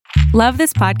Love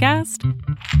this podcast?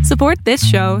 Support this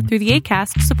show through the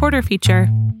Acast supporter feature.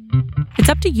 It's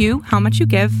up to you how much you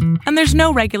give, and there's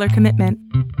no regular commitment.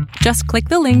 Just click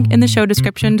the link in the show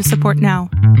description to support now.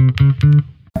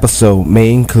 Episode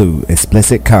may include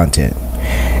explicit content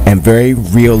and very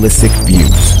realistic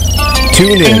views.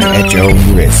 Tune in at your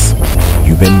own risk.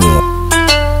 You've been warned.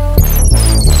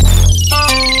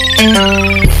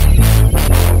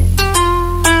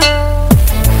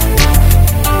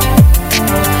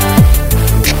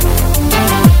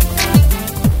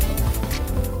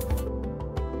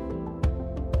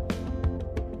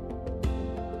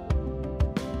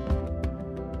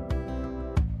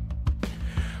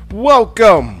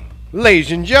 Welcome,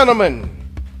 ladies and gentlemen,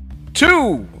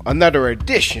 to another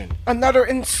edition, another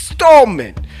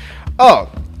installment of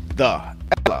the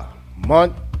Ella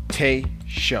Monte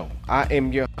Show. I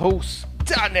am your host,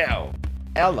 Donnell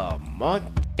Ella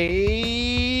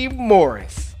Monte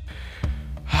Morris.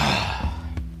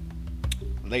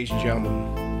 Ladies and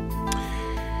gentlemen,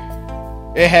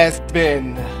 it has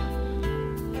been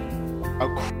a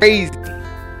crazy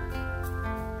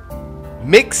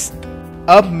mixed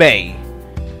of May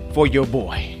for your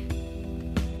boy,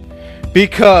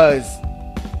 because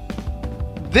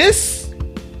this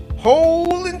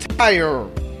whole entire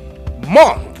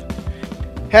month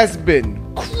has been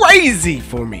crazy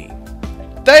for me.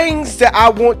 Things that I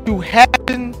want to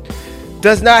happen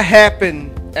does not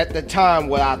happen at the time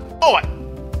what I thought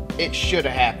it should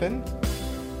have happened.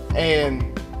 And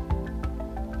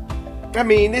I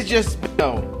mean, it's just,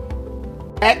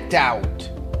 act out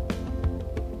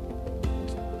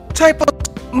type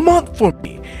of month for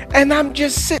me, and I'm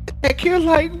just sitting back here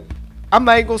like, I'm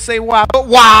not even gonna say why, but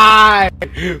why?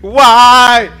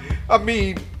 I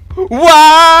mean,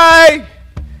 why?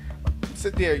 I'm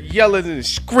sitting there yelling and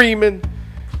screaming,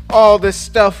 all this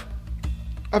stuff.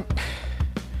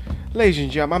 Ladies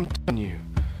and gentlemen, I'm telling you,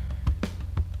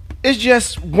 it's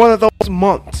just one of those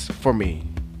months for me.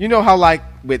 You know how, like,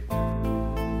 with,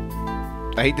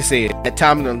 I hate to say it, that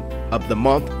time of the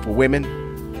month for women,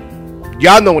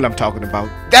 y'all know what I'm talking about.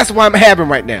 That's what I'm having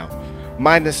right now.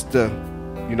 Minus the,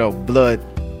 blood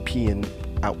peeing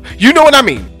out. You know what I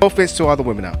mean? No offense to all the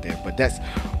women out there, but that's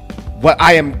what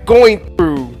I am going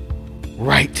through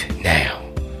right now.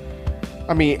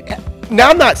 I mean,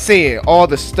 now I'm not saying all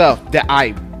the stuff that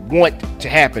I want to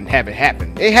happen haven't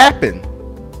happened. It happened,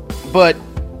 but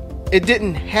it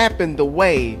didn't happen the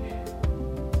way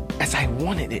as I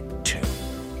wanted it to.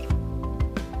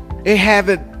 It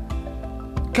haven't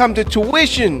come to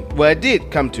tuition. Well, it did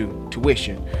come to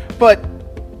tuition, but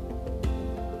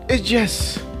it's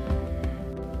just,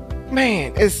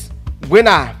 man, it's when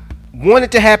I want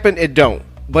it to happen, it don't.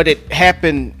 But it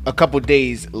happened a couple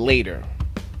days later,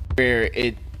 where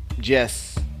it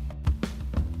just,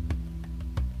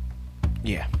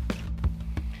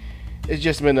 it's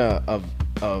just been a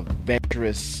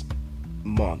adventurous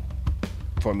month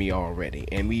for me already,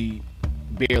 and we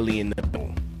barely in the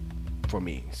middle for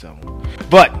me. So,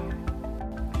 but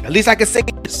at least I can say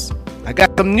this: I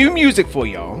got some new music for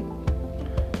y'all,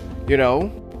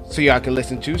 so y'all can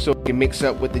listen to, so it can mix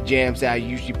up with the jams that I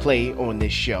usually play on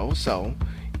this show. So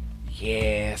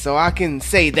yeah, so I can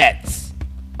say that's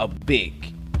a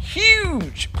big,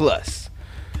 huge plus.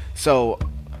 So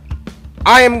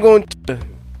I am going to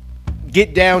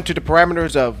get down to the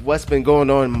parameters of what's been going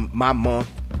on in my month,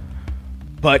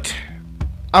 but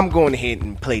I'm going ahead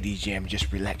and play these jams.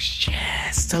 Just relax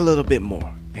just a little bit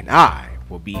more, and I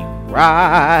will be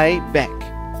right back.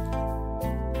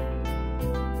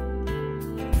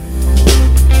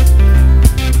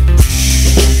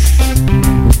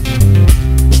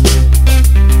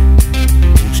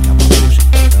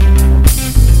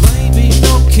 Maybe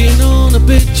knocking on a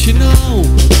bit,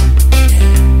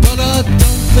 but I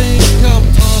don't think I'm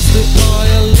past it by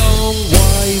a long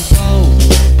way, though.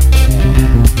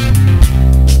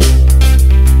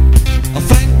 I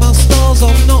thank my stars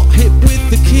I'm not hit with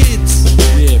the kids.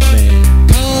 Yeah, man.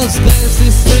 Cause there's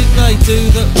this thing they do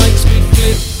that makes me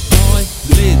flip my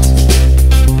lid.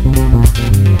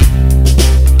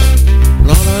 And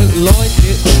I don't like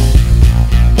it.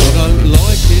 I don't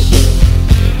like it.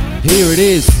 Here it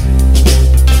is.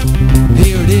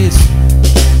 Here it is.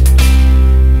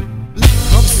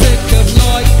 I'm sick of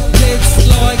like kids,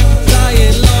 like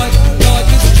playing like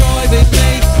it's driving me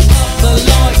up the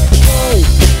light pole.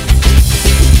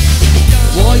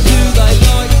 Why do they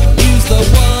use the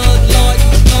word like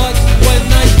when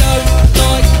they don't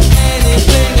like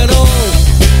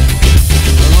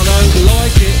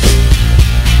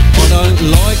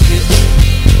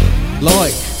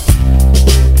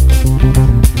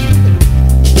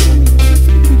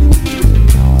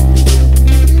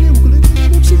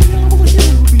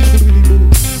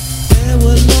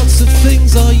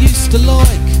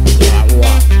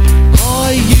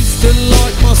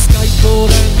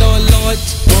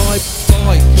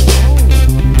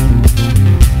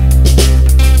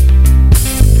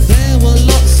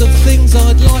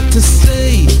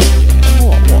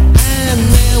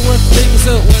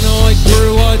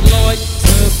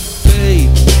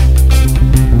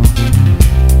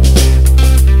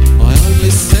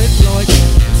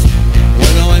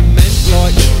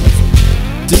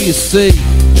Do you see? Do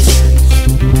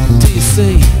you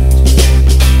see?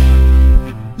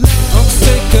 I'm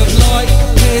sick of light,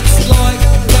 it's like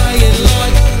playing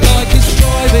like it's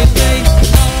driving me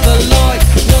up the light.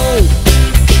 Whoa.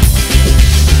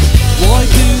 Why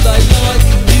do they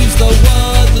use the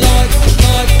word like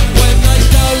when they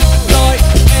don't like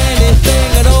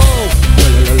anything at all?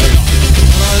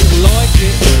 I don't like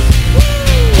it.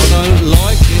 I don't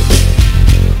like it.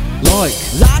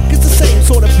 Like is the same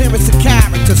sort of appearance and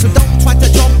character, so don't try to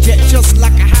jump jet just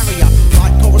like a Harrier.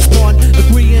 Like correspond,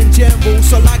 agree in general,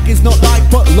 so like is not like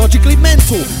but logically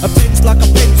mental. A pen's like a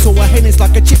pencil, a hen is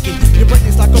like a chicken. Your brain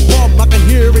is like a bomb, I can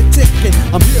hear it ticking.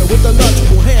 I'm here with the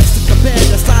logical hairs to compare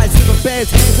the size of a bear's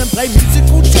hands and play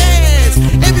musical chairs.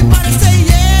 Everybody say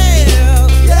yeah,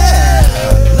 yeah.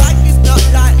 Like is not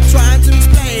like trying to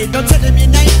explain. Don't tell them your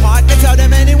name, I can tell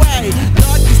them anyway.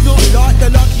 Like is not like the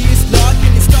luckiest like,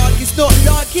 and it's like it's not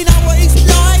like, you know what it's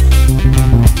like?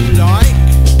 Like,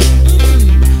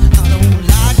 I don't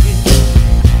like it.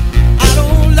 I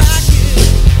don't like it.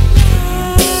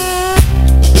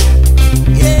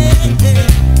 Yeah, yeah.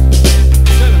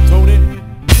 Tell him, Tony.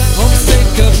 I'm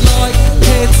sick of like,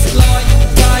 it's like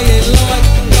playing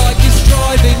like it's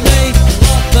driving me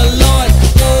up the light.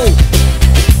 Whoa.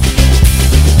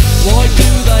 Why do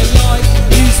they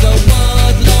use the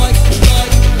word like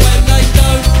when they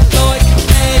don't like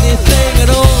anything at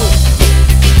all?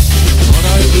 I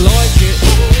don't like it.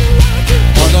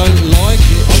 I don't like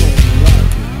it.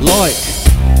 Like.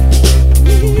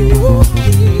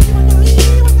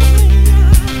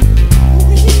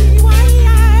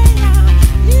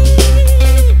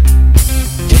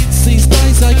 Kids these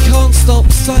days, they can't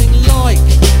stop saying like.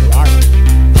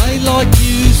 They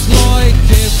use like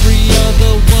every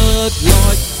other word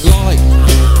like.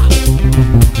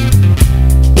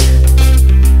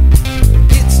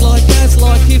 It's like as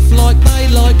like if like they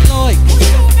like.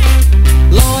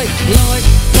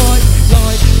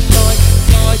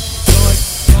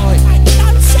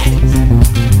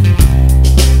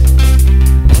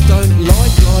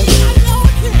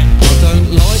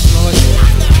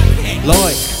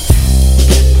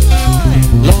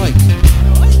 Like.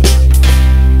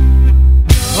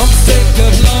 I'm sick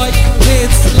of like,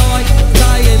 it's like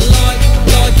playing like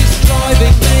it's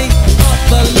driving me up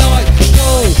the light.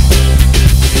 Whoa.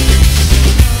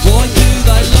 Why do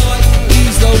they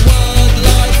use the word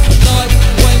like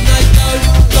when they don't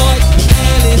like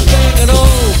anything at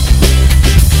all?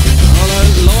 I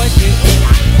don't like it.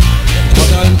 I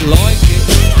don't like it.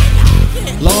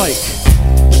 Like.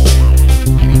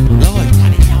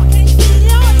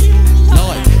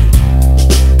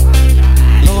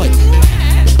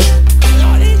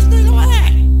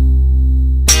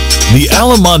 The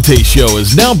Alamonte Show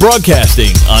is now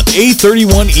broadcasting on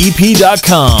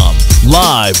A31EP.com,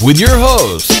 live with your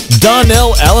host,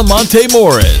 Donnell Alamonte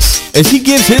Morris, as he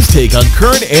gives his take on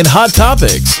current and hot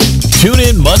topics. Tune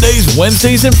in Mondays,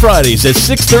 Wednesdays, and Fridays at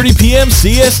 6:30 p.m.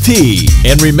 CST.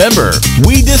 And remember,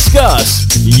 we discuss,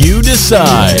 you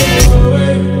decide.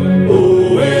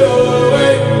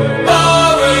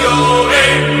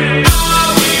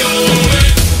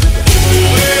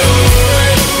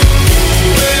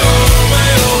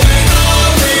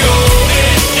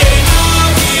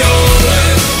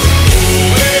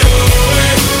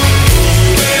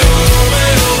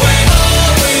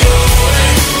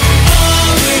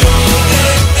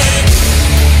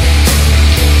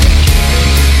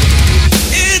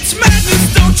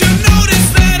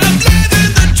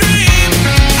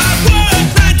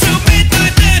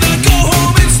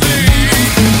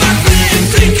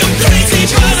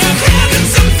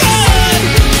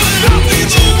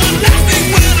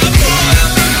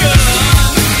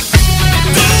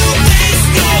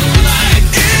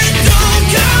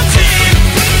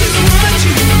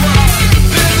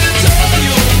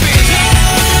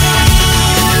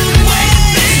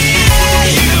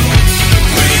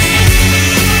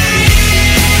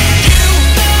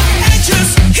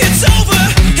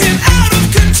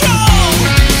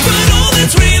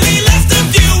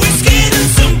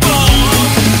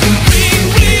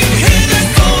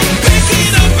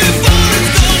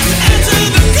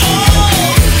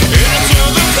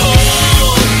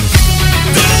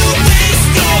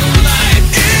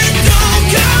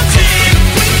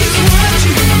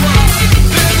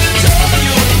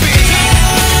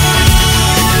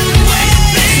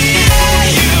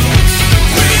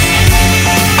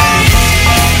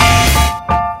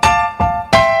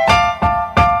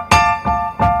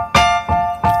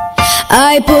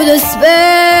 I put a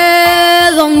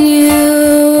spell on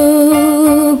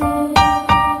you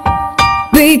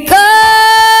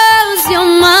because you're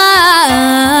mine.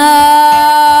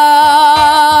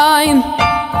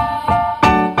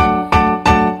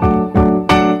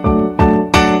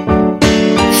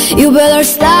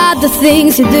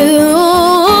 things you do.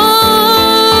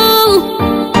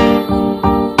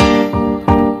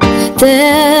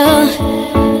 Tell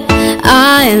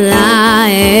I am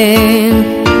lying.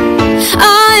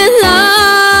 I am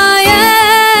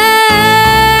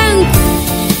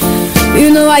lying. You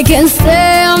know I can't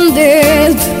stand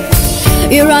it.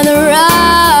 You run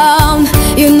around.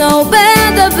 You know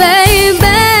better, baby.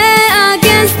 I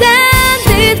can't stand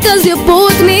it 'cause you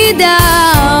put me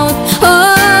down.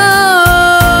 Oh,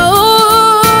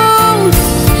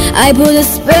 I put a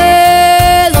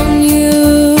spell on you.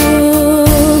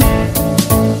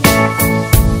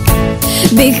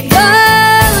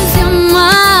 Because you're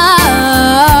mine.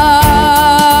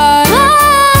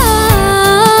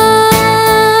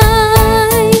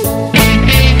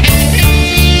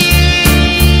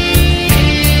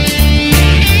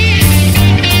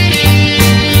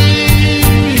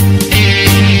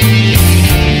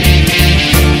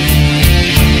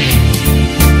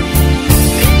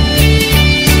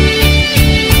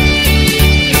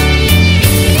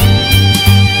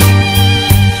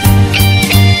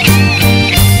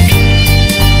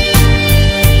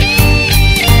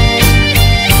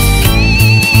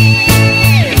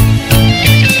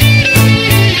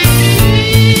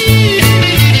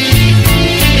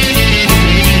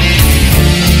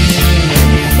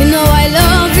 You know I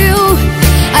love you,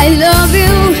 I love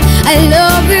you, I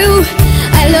love you,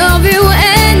 I love you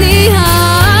anyhow.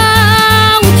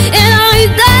 And I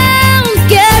don't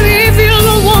care if you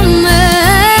don't want me.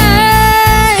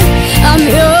 I'm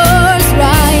yours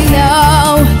right now.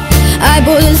 I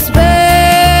put a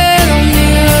spell on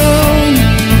you.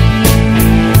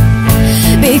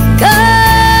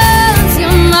 Because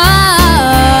you're mine.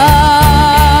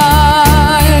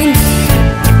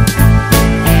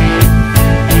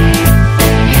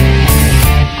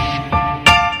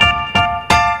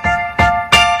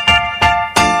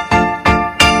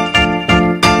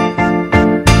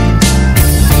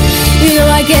 You know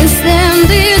I can't stand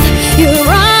it. You're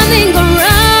running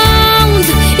around.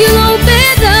 You know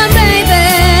better, baby.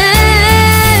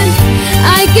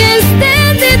 I can't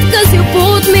stand it 'cause you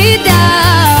put me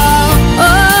down.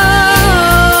 Oh,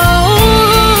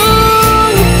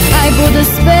 I put a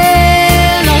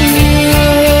spell on you.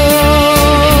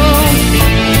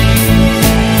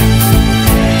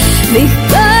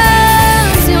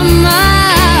 Because you're mine.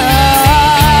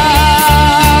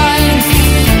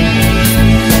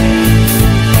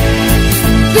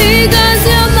 Because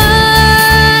you're mine.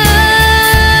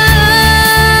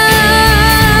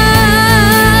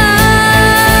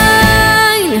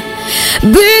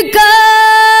 Because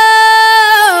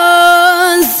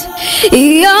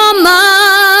you're mine.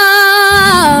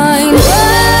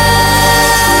 Whoa,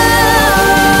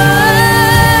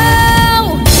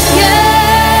 yeah.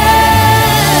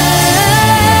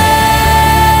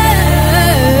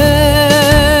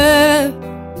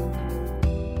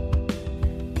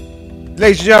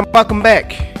 Ladies and gentlemen, welcome back.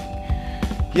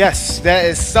 Yes, that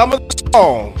is some of the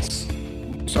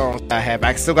songs I have.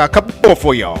 I still got a couple more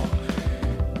for y'all.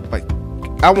 But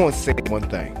I want to say one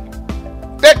thing.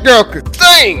 That girl can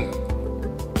sing.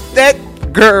 That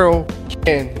girl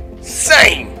can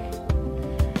sing.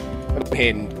 Go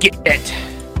ahead and get that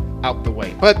out the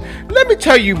way. But let me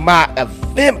tell you my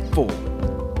eventful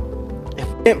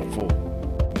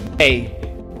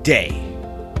day.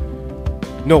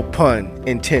 No pun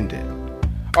intended.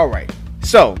 Alright,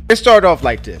 so let's start off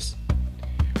like this.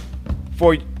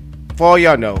 For all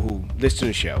y'all know who listen to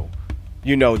the show,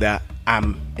 you know that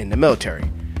I'm in the military.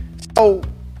 So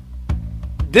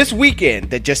this weekend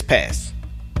that just passed,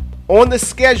 on the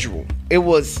schedule, it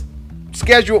was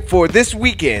scheduled for this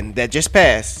weekend that just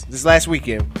passed, this last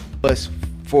weekend, was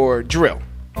for drill.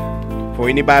 For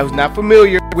anybody who's not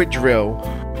familiar with drill,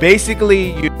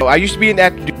 basically, you know, I used to be in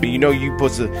active duty. You know, you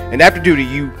put an active duty,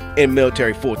 you in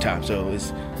military full time, so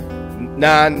it's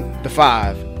 9 to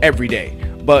 5 every day.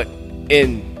 But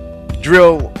in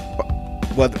drill,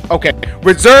 well, okay,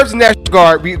 reserves and National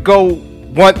Guard, we go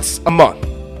once a month,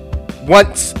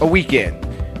 once a weekend,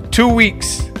 2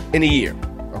 weeks in a year.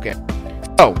 Okay,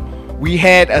 so we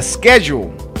had a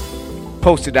schedule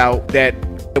posted out that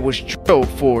it was drill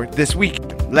for this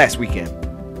weekend, last weekend.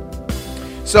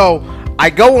 So I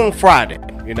go on Friday,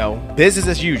 you know, business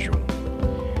as usual.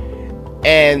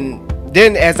 And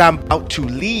then as I'm about to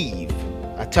leave,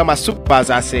 I tell my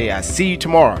supervisor, I say, I see you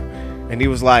tomorrow. And he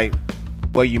was like,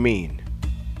 what do you mean?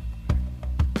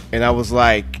 And I was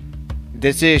like,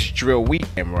 this is drill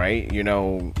weekend, right? You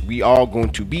know, we all going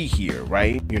to be here,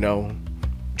 right? You know,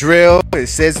 drill, it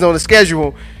says on the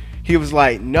schedule. He was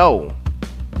like, no,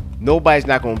 nobody's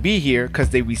not going to be here because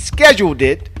they rescheduled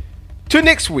it to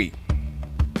next week.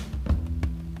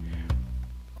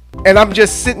 And I'm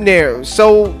just sitting there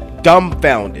so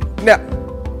dumbfounded. Now,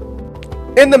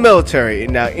 in the military,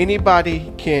 now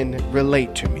anybody can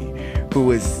relate to me who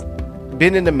has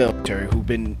been in the military,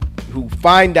 who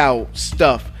find out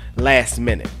stuff last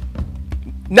minute.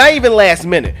 Not even last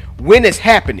minute, when it's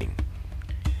happening.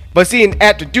 But seeing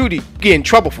after duty, you get in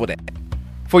trouble for that.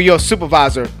 For your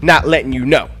supervisor not letting you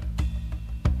know.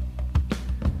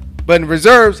 But in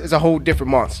reserves, it's a whole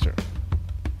different monster.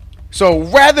 So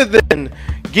rather than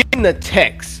getting a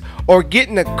text or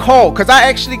getting a call, because I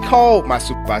actually called my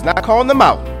supervisor, not calling them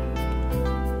out.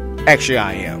 Actually,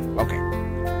 I am. Okay.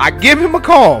 I give him a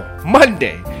call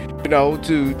Monday,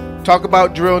 to talk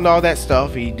about drill and all that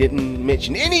stuff. He didn't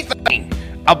mention anything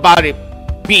about it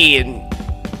being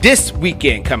this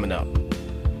weekend coming up.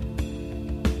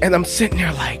 And I'm sitting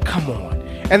there like, come on.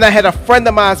 And I had a friend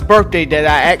of mine's birthday that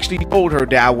I actually told her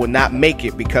that I would not make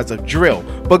it because of drill.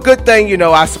 But good thing,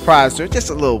 I surprised her just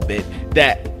a little bit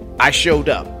that I showed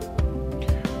up.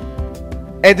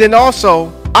 And then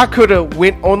also, I could have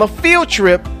went on a field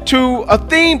trip to a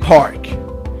theme park.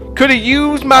 Could have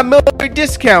used my military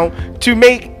discount to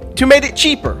make it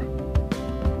cheaper.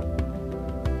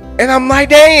 And I'm like,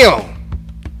 damn.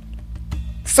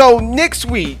 So next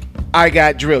week, I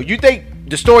got drill. You think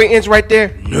the story ends right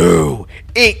there? No,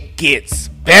 it gets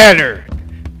better.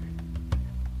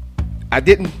 I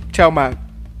didn't tell my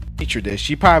teacher this.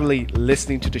 She probably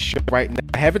listening to the show right now.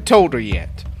 I haven't told her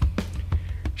yet.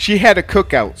 She had a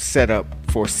cookout set up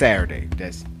for Saturday.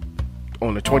 That's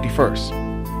on the 21st.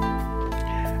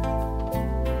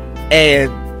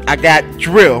 And I got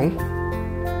drill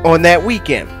on that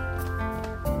weekend.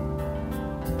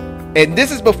 And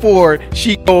this is before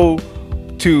she go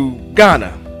to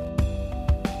Ghana.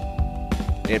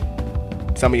 If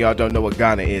some of y'all don't know what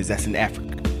Ghana is, that's in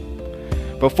Africa.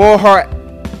 Before her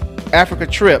Africa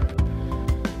trip,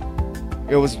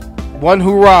 it was one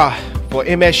hoorah for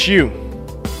MSU.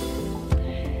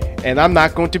 And I'm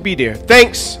not going to be there,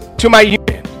 thanks to my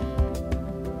union.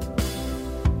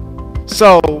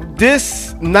 So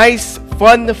this nice,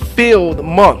 fun-filled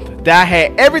month that I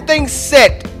had everything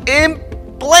set in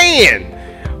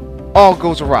plan, all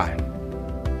goes awry.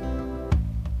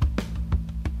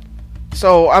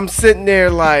 So I'm sitting there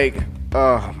like,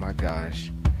 oh my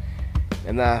gosh.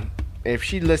 And if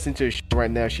she listened to the show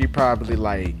right now, she probably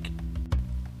like,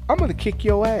 I'm gonna kick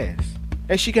your ass.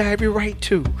 And she got every right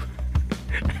to.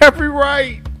 Every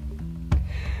right.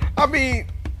 I mean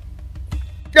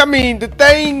the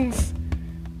things.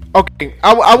 Okay,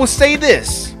 I will say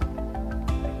this.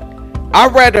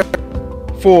 I'd rather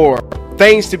for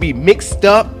things to be mixed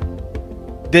up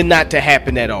than not to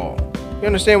happen at all. You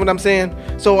understand what I'm saying?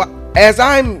 So as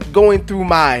I'm going through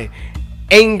my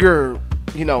anger,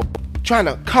 trying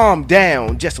to calm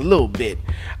down just a little bit,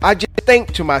 I just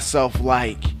think to myself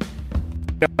like,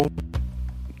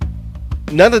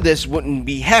 none of this wouldn't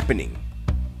be happening.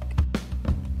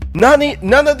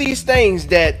 None of these things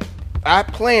that I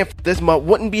planned for this month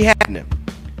wouldn't be happening.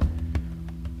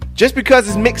 Just because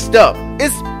it's mixed up,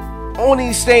 it's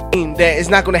only saying that it's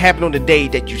not going to happen on the day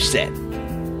that you set.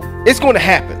 It's going to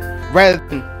happen rather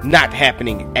than not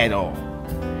happening at all.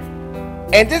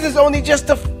 And this is only just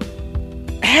a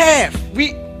half.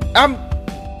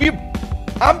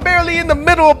 I'm barely in the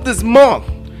middle of this month,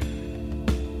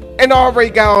 and I already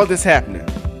got all this happening.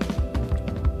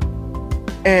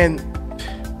 And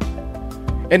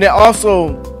it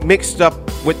also mixed up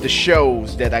with the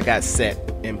shows that I got set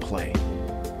in play.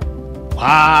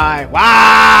 Why?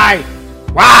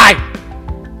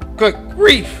 Good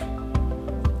grief.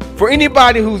 For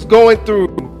anybody who's going through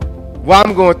what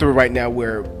I'm going through right now,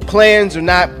 where plans are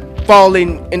not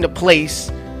falling into place,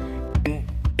 and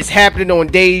it's happening on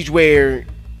days where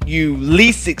you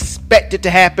least expect it to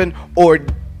happen, or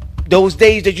those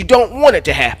days that you don't want it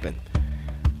to happen.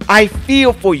 I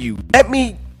feel for you. Let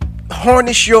me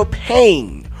harness your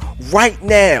pain right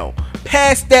now.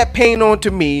 Pass that pain on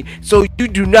to me so you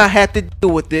do not have to deal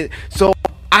with it, so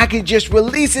I can just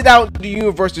release it out to the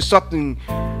universe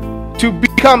to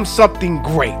become something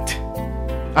great.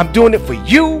 I'm doing it for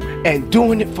you and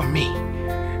doing it for me,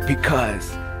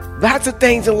 because lots of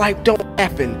things in life don't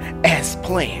happen as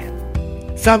planned.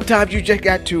 Sometimes you just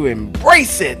got to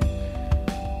embrace it.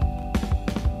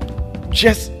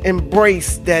 Just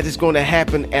embrace that it's going to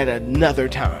happen at another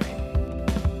time.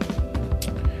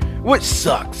 Which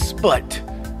sucks, but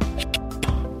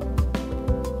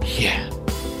yeah.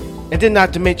 And then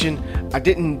not to mention, I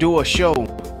didn't do a show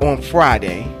on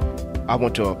Friday. I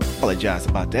want to apologize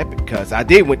about that, because I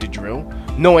did went to drill,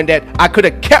 knowing that I could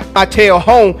have kept my tail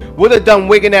home, would have done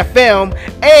Wiggin FM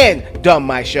and done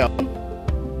my show.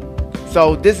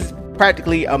 So this is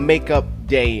practically a makeup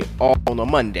day on a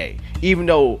Monday, even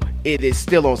though it is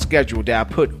still on schedule that I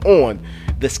put on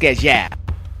the schedule.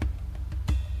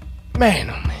 Man,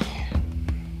 oh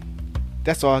man.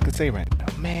 That's all I can say right now.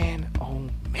 Man, oh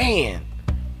man.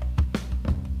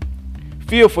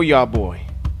 Feel for y'all, boy.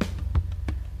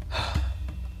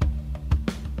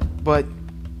 But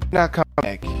not come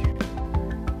back.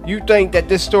 You think that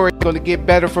this story is going to get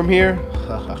better from here?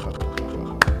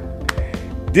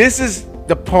 This is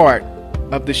the part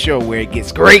of the show where it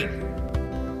gets great.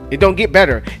 It don't get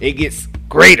better, it gets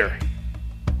greater.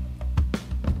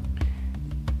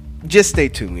 Just stay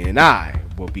tuned and I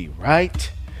will be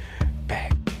right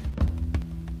back.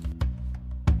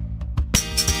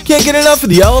 Can't get enough of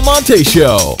the Alamonte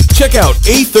Show. Check out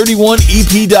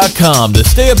A31EP.com to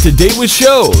stay up to date with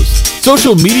shows,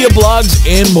 social media blogs,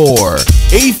 and more.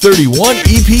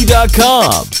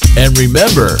 A31EP.com. And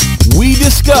remember, we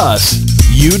discuss,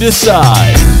 you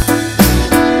decide.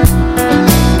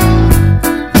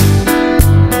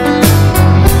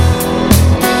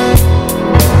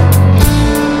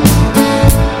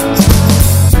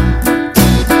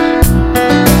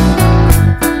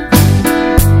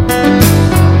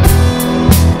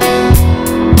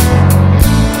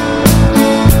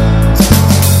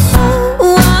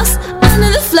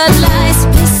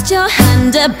 Your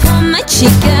hand upon my cheek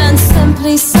and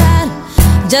simply said,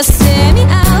 just hear me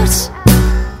out.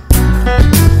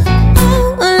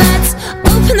 Oh, let's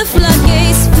open the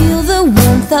floodgates, feel the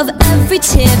warmth of every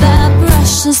tear that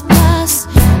brushes past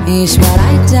each word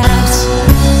I doubt.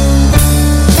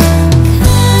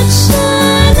 Catch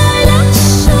a light, I'm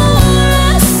sure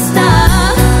a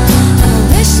star. I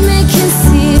wish may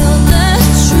conceal the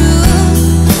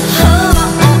truth. Oh,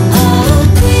 oh, oh,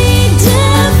 be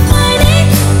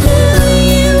defining who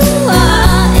you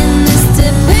are in this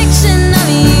depiction of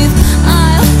youth.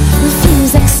 I'll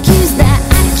refuse, excuse their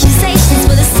accusations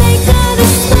for the sake of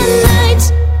this one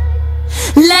night.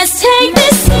 Let's take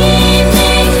this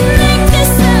evening, make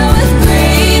this out with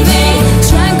breathing.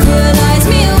 Tranquilize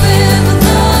me with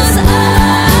those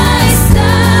eyes,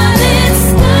 silent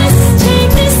skies.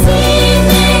 Take this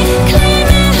evening, claim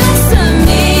it has some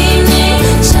meaning.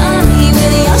 Charm me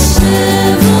with your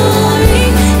chivalry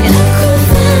in a cool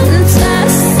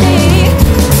fantasy.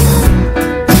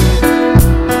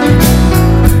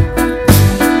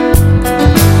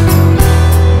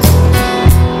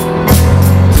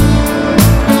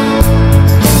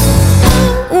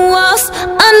 Whilst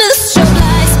under the strobe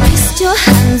lights, placed your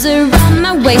hands around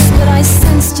my waist, but I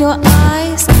sensed your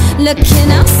eyes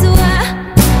looking elsewhere.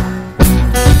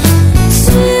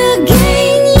 To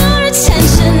gain your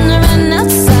attention, I ran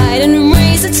outside and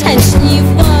raised attention.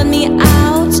 You've worn me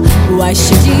out. Why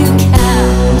should you care?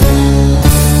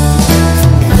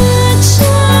 Could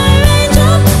your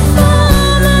raindrop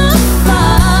from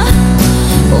afar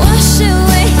wash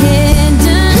away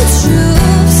hidden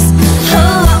truths? Oh,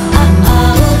 oh,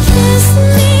 oh, kiss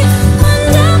me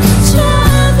under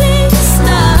traveling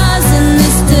stars in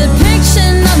this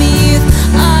depiction of youth.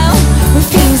 I'll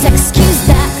refuse, excuse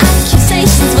their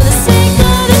accusations for the sake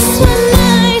of this one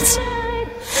night.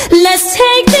 Let's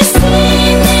take this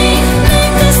evening,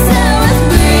 make this out with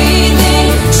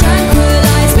breathing.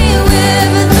 Tranquilize me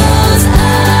with those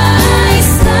eyes,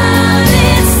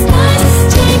 silent skies.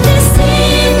 Take this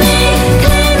evening,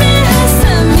 claim it has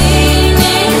some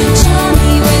meaning. Charm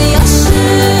me with your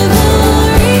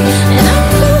chivalry and a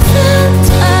cool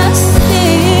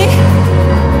fantasy.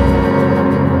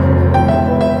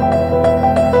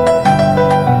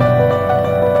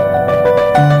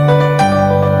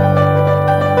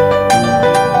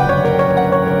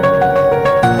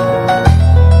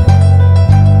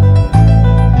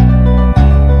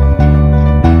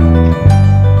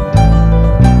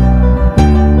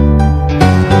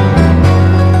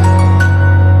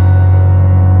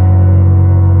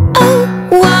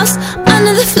 Whilst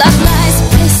under the floodlights,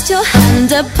 placed your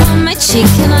hand upon my cheek,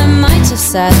 and I might have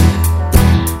said,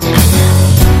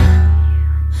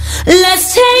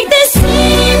 let's take this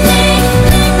evening,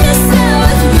 make this out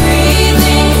with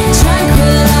breathing.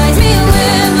 Tranquilize me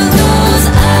with those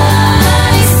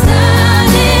eyes,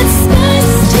 silent skies.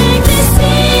 Take this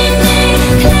evening,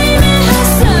 claim it has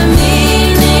some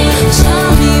meaning.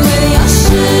 Charm me with your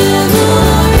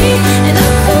chivalry and a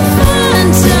cool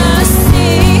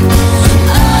fantasy.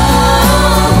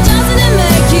 Oh, doesn't it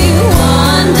make you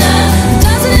wonder?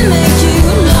 Doesn't it make you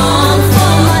long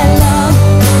for my love?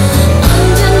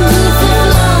 Underneath the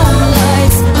long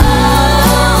lights,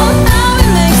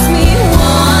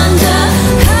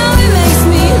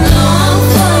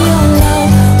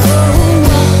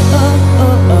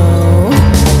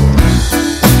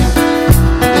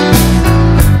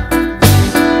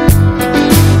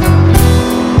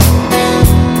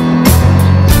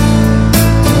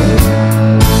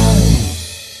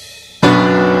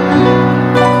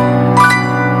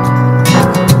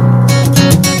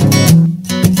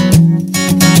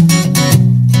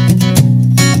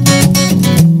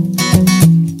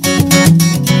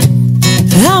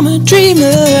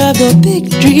 dreamer, I've got big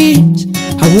dreams.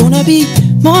 I wanna be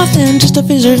more than just a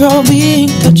physical being.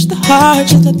 Touch the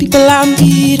hearts of the people I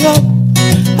meet. Oh,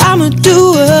 I'm a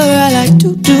doer, I like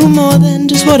to do more than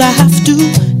just what I have to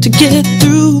get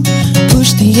through.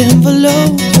 Push the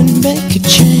envelope and make a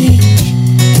change.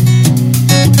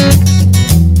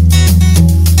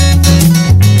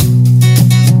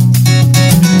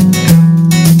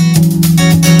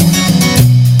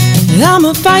 I'm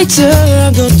a fighter,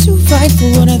 I've got to fight for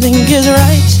what I think is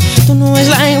right. Don't always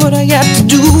like what I got to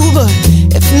do, but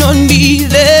if not me,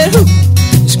 then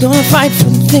who's gonna fight for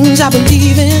the things I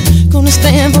believe in? Gonna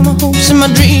stand for my hopes and my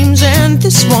dreams. And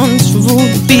this one's for all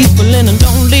the people in a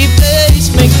lonely place.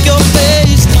 Make your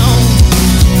face known.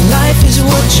 Life is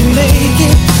what you make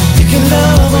it. You can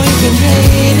love or you can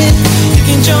hate it. You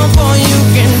can jump or you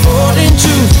can fall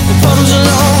into the puddles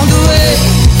along the way.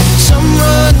 Some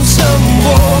run, some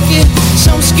walking,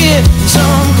 some skip,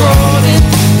 some crawling.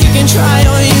 You can try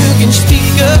or you can speak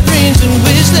your dreams and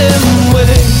wish them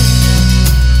away.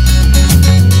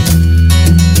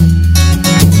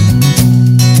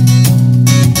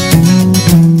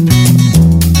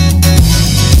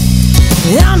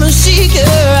 I'm a seeker,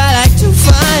 I like to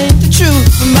find the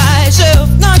truth for myself,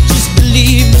 not just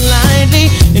believe blindly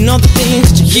in all the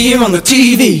things that you hear on the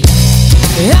TV.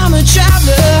 I'm a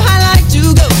traveler, I like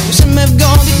to go. Some have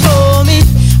gone before me.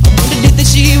 I wonder did they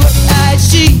see what I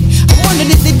see? I wonder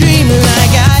did they dream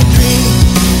like I dream?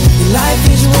 Life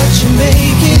is what you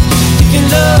make it. You can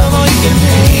love or you can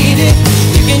hate it.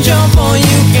 You can jump or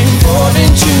you can fall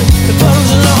into the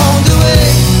puddles along the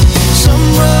way. Some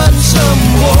run, some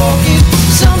walking,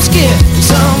 some skip,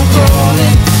 some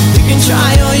crawling. You can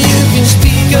try or you can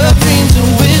speak your dreams and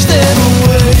wish them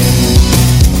away.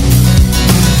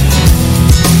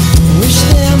 Wish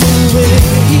them away.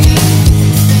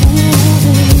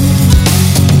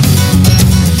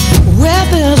 Where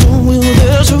there's a will,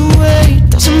 there's a way.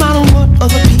 Doesn't matter what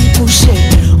other people say.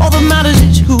 All that matters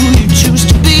is who you choose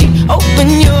to be. Open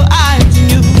your eyes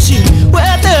and you'll see.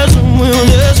 Where there's a will,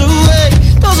 there's a way.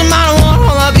 Doesn't matter what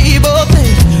other people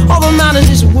think. All that matters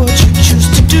is what you choose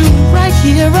to do right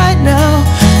here, right now.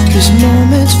 This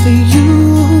moment's for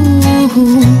you.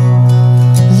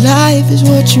 Life is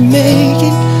what you make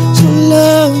it. So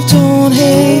love, don't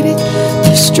hate it.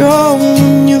 Be strong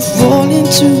when you fall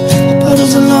into the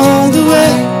puddles along the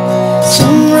way.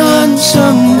 Some run,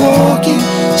 some walking,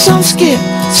 some skip,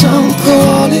 some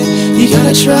crawling. You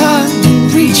gotta try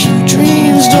and reach your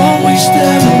dreams. Don't wish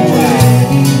them away.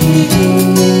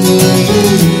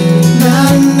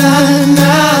 Na na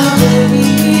na,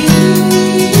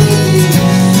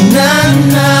 na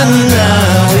na na,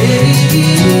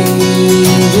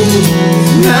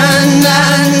 na na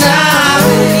na.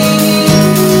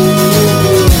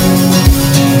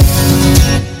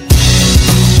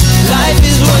 Life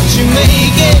is what you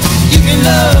make it. You can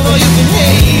love or you can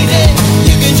hate it.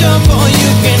 You can jump or you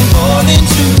can fall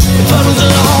into the puddles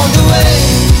along the way.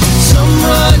 Some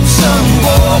run, some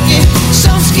walking,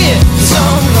 some skip,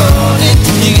 some crawling.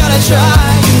 You gotta try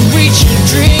and reach your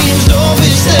dreams. Don't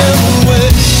wish them away.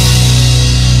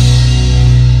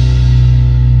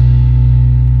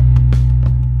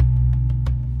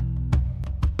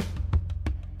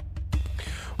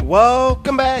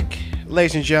 Welcome back,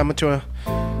 ladies and gentlemen, to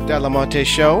the Alamonte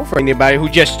Show. For anybody who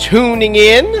just tuning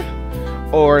in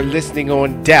or listening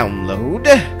on download,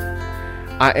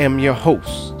 I am your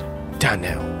host,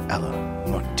 Donnell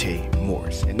Alamonte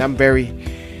Morris, and I'm very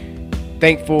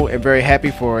thankful and very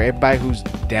happy for everybody who's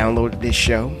downloaded this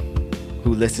show,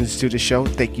 who listens to the show.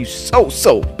 Thank you so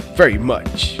very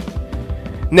much.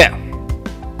 Now,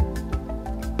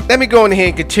 let me go on ahead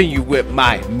and continue with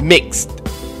my mix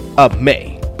of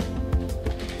May.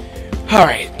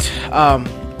 Alright,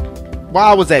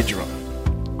 while I was at drum,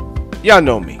 y'all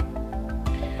know me.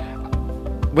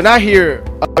 When I hear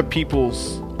other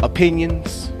people's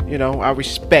opinions, you know, I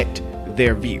respect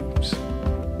their views.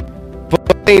 But at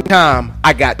the same time,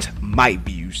 I got my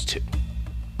views too.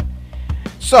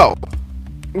 So,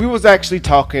 we was actually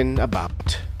talking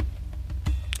about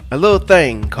a little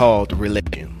thing called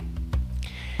religion.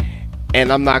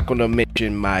 And I'm not going to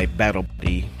mention my battle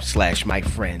buddy / my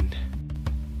friend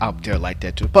out there like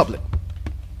that to the public.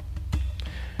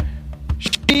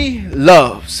 She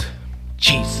loves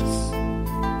Jesus.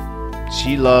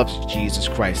 She loves Jesus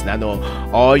Christ. And I know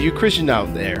all you Christians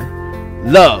out there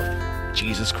love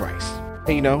Jesus Christ.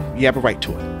 And you know, you have a right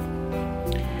to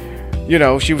it. You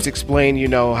know, she was explaining, you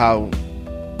know, how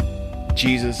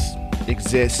Jesus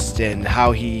exists and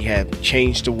how he had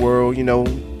changed the world, you know,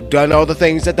 done all the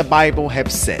things that the Bible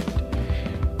have said.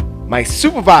 My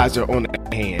supervisor, on the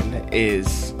other hand,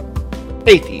 is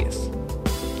atheist.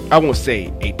 I won't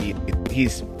say atheist,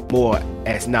 he's more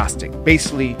agnostic,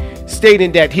 basically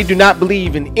stating that he do not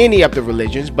believe in any of the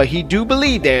religions, but he do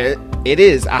believe that it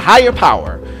is a higher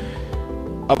power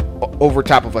over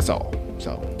top of us all.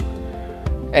 So,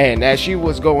 and as she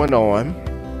was going on,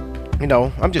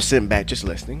 I'm just sitting back, just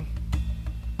listening.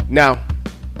 Now,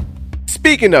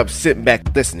 speaking of sitting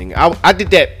back listening, I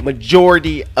did that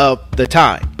majority of the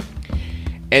time,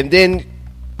 and then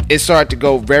it started to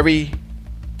go very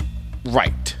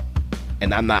right,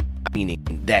 and I'm not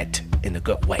meaning that in a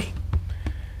good way.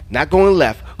 Not going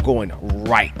left, going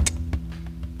right.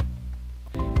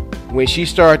 When she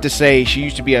started to say she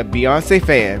used to be a Beyonce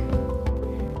fan,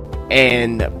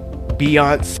 and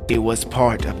Beyonce was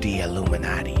part of the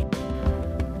Illuminati.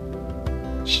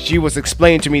 She was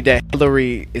explaining to me that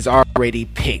Hillary is already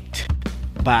picked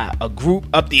by a group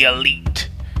of the elite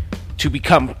to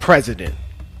become president,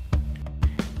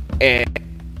 and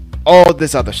all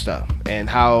this other stuff, and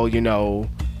how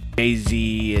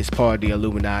Jay-Z is part of the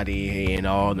Illuminati and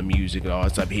all the music and all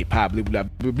that stuff, hip hop, blah blah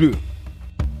blah blah.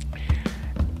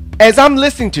 As I'm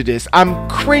listening to this, I'm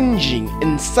cringing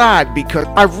inside because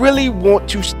I really want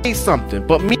to say something,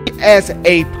 but me as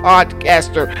a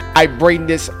podcaster, I bring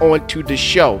this onto the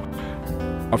show.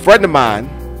 A friend of mine,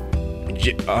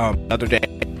 the other day,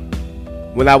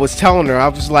 when I was telling her, I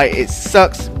was like, it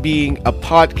sucks being a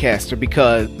podcaster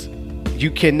because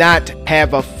you cannot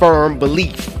have a firm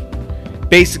belief,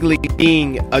 basically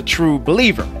being a true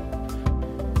believer.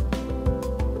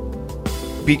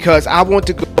 Because I want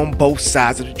to go on both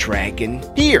sides of the track and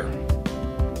hear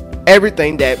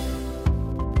everything that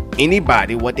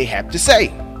anybody, what they have to say.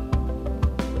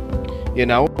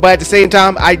 But at the same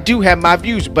time, I do have my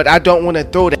views, but I don't want to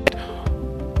throw that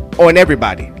on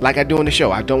everybody like I do on the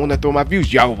show. I don't want to throw my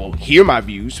views. Y'all will hear my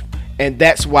views, and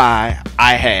that's why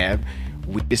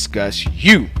we discuss,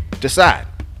 you decide.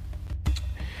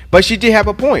 But she did have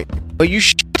a point. But you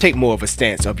should take more of a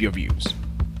stance of your views.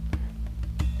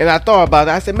 And I thought about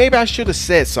it. I said, maybe I should have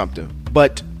said something.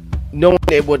 But knowing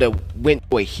it would have went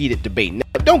to a heated debate. Now,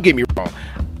 don't get me wrong.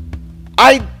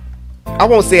 I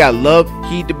won't say I love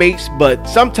heated debates, but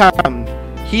sometimes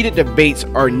heated debates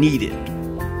are needed.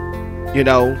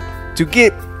 To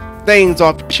get things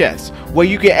off your chest. Where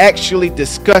you can actually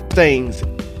discuss things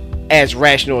as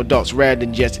rational adults rather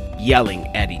than just yelling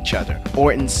at each other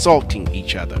or insulting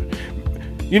each other.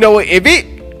 If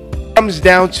it comes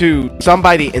down to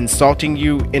somebody insulting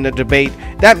you in a debate,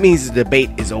 that means the debate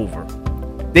is over.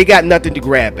 They got nothing to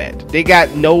grab at. They got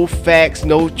no facts,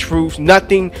 no truth,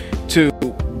 nothing to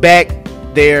back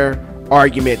their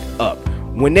argument up.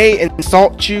 When they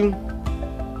insult you,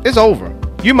 it's over.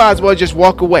 You might as well just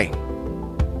walk away.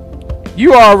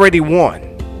 You already won.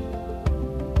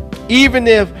 Even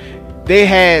if they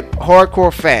had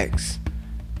hardcore facts,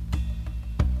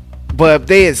 but if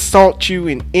they insult you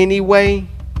in any way,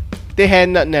 they had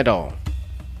nothing at all.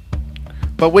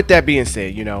 But with that being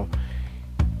said,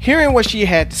 hearing what she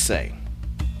had to say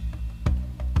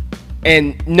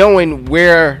and knowing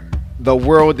where the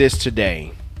world is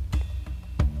today,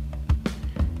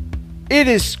 it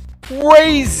is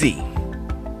crazy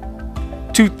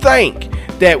to think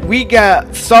that we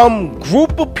got some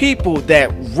group of people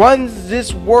that runs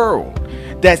this world,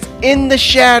 that's in the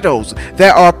shadows,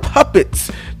 that are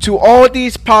puppets to all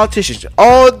these politicians,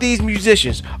 all these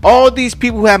musicians, all these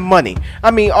people who have money.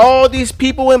 All these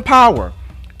people in power.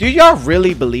 Do y'all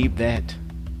really believe that?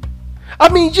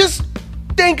 Just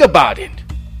think about it.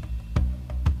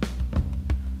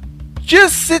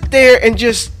 Just sit there and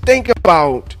just think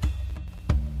about,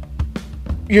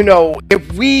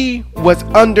 if we was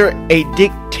under a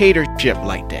dictatorship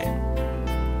like that,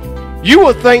 you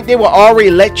would think they would already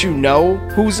let you know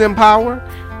who's in power.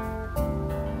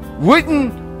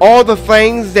 Wouldn't all the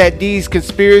things that these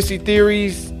conspiracy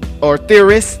theories or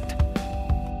theorists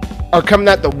are coming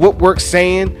out the woodwork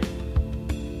saying,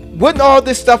 wouldn't all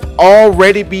this stuff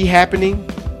already be happening?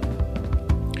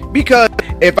 Because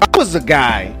if I was a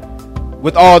guy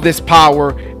with all this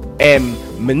power and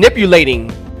manipulating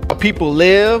how people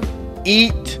live,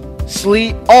 eat,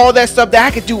 sleep, all that stuff, that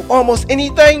I could do almost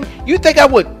anything, you think I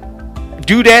would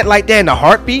do that like that in a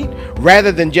heartbeat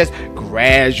rather than just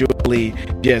gradually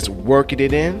just working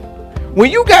it in? When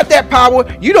you got that power,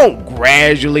 you don't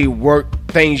gradually work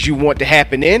things you want to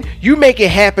happen in. You make it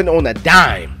happen on a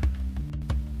dime.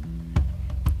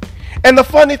 And the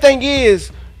funny thing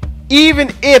is,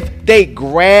 even if they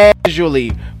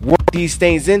gradually work these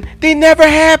things in, they never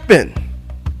happen.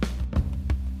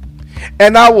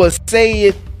 And I will say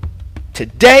it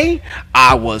today,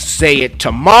 I will say it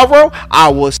tomorrow, I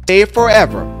will say it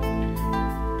forever.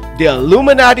 The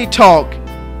Illuminati talk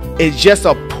is just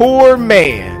a poor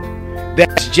man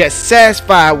that's just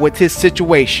satisfied with his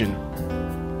situation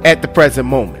at the present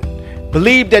moment.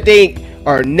 Believe that they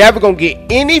are never going to get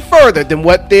any further than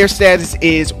what their status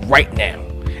is right now.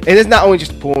 And it's not only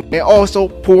just poor men, also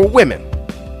poor women.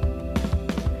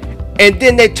 And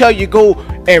then they tell you go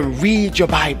and read your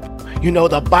Bible. You know,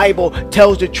 the Bible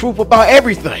tells the truth about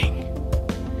everything.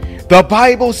 The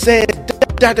Bible says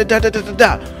da da da da da da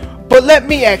da. But let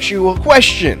me ask you a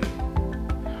question.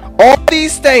 All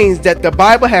these things that the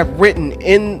Bible have written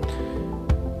in,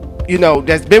 you know,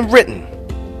 that's been written,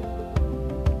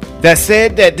 that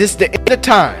said that this is the end of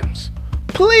times,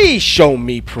 please show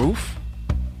me proof.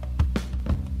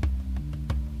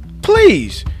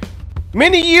 Please.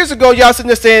 Many years ago, y'all sitting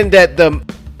there saying that the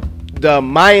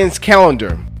Mayans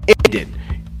calendar ended.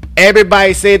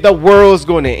 Everybody said the world's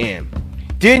going to end.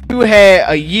 Then you had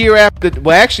a year after,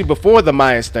 well, actually before the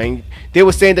Mayans thing, they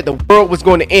were saying that the world was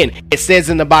going to end. It says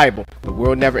in the Bible, the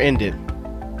world never ended.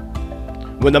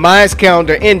 When the Mayans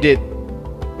calendar ended,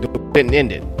 the world didn't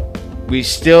end it. We're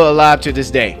still alive to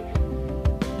this day.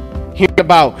 Hearing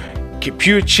about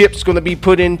computer chips going to be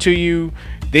put into you.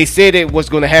 They said it was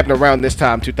going to happen around this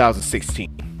time, 2016.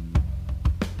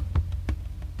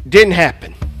 Didn't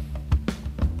happen.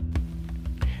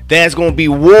 There's going to be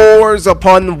wars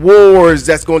upon wars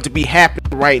that's going to be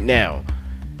happening right now.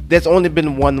 There's only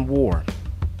been one war.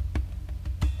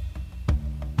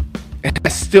 And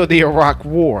that's still the Iraq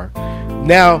War.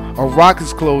 Now Iraq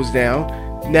is closed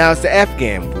down. Now it's the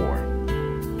Afghan War.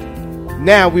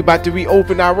 Now we're about to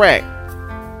reopen Iraq.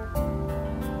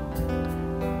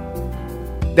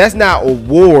 That's not a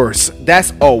wars.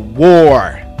 That's a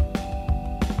war.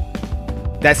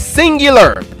 That's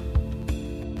singular.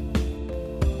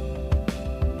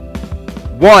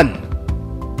 One.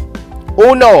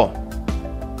 Uno.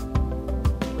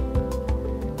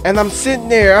 And I'm sitting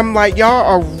there. I'm like, y'all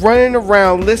are running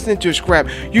around listening to scrap.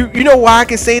 You know why I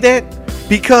can say that?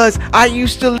 Because I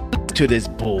used to listen to this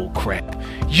bull crap.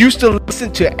 Used to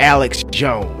listen to Alex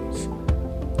Jones.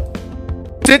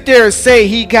 Sit there and say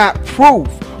he got proof,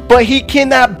 but he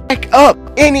cannot back up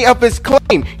any of his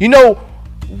claim. You know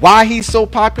why he's so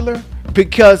popular?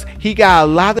 Because he got a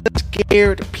lot of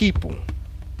scared people.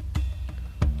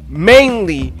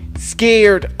 Mainly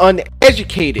scared,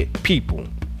 uneducated people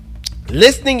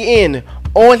listening in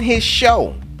on his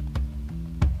show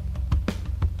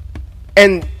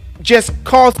and just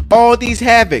cause all these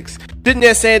havocs. Sitting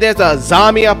there saying there's a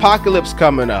zombie apocalypse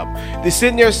coming up. They're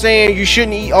sitting there saying you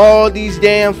shouldn't eat all these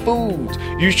damn foods.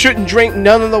 You shouldn't drink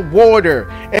none of the water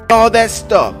and all that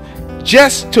stuff.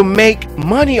 Just to make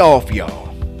money off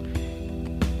y'all.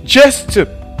 Just to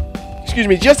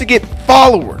get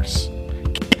followers,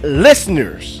 get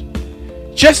listeners,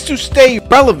 just to stay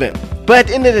relevant. But at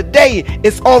the end of the day,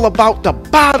 it's all about the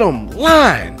bottom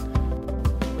line.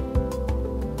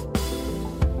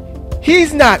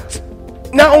 He's not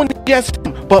only just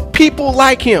him, but people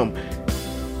like him.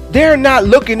 They're not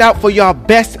looking out for your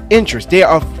best interest. They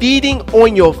are feeding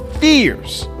on your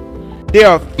fears. They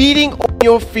are feeding on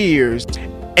your fears.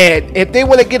 And if they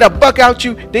want to get a buck out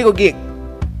you, they gonna get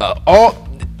all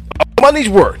money's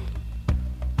worth.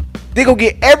 They gonna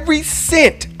get every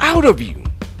cent out of you.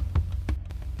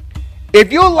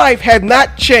 If your life had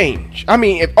not changed, I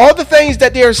mean, if all the things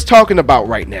that they're talking about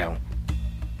right now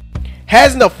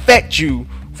hasn't affected you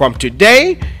from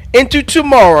today into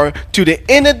tomorrow to the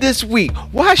end of this week,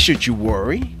 why should you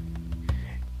worry?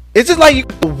 It's just like you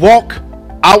walk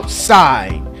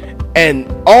outside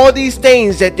and all these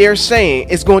things that they're saying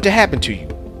is going to happen to you.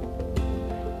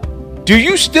 Do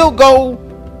you still go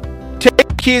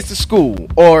take kids to school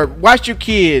or watch your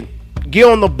kid get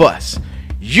on the bus?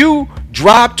 You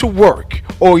drive to work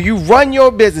or you run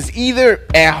your business either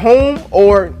at home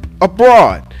or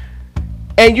abroad,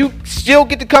 and you still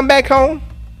get to come back home?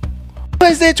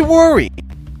 What is there to worry?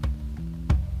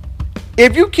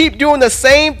 If you keep doing the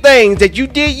same things that you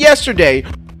did yesterday,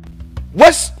 what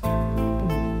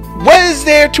is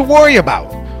there to worry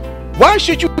about? Why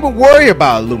should you even worry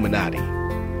about Illuminati?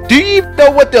 Do you even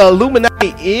know what the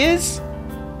Illuminati is?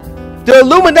 The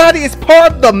Illuminati is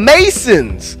part of the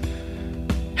Masons.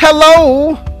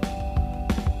 Hello?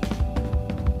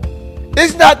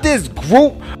 It's not this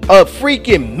group of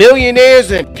freaking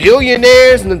millionaires and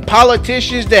billionaires and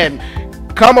politicians that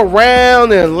come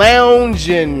around and lounge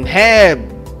and have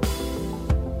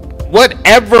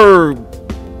whatever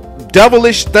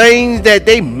devilish things that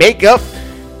they make up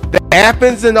that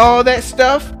happens and all that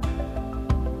stuff.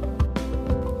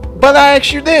 But I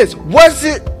ask you this, was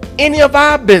it any of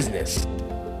our business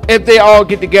if they all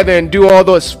get together and do all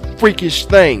those freakish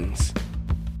things?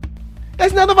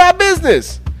 That's none of our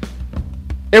business.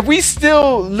 If we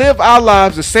still live our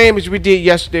lives the same as we did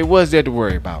yesterday, what is there to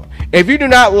worry about? If you do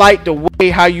not like the way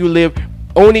how you live,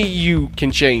 only you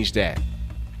can change that.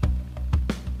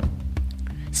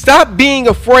 Stop being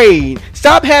afraid.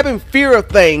 Stop having fear of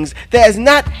things that is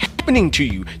not happening to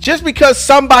you. Just because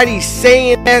somebody's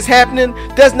saying that's happening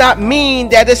does not mean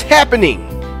that it's happening.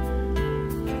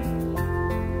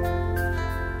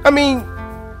 I mean,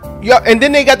 yeah, and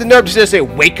then they got the nerve to say,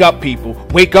 wake up, people.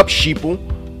 Wake up, sheeple.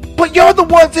 But you're the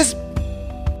ones that's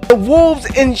the wolves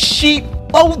in sheep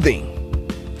clothing,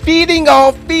 feeding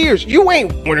off fears. You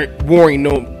ain't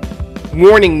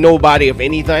warning nobody of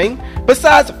anything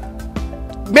besides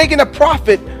making a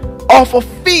profit off of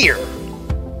fear.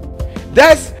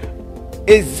 That's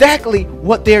exactly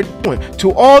what they're doing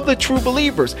to all the true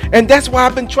believers. And that's why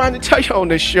I've been trying to tell you on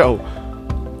this show.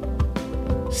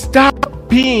 Stop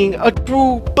being a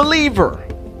true believer.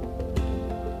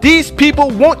 These people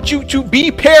want you to be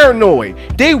paranoid.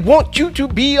 They want you to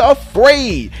be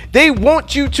afraid. They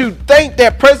want you to think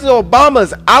that President Obama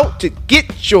is out to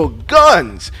get your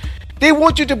guns. They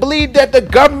want you to believe that the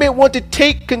government wants to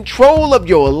take control of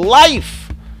your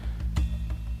life.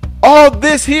 All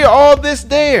this here, all this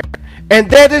there.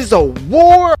 And that is a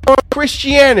war on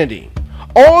Christianity.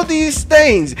 All these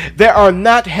things that are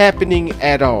not happening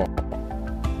at all.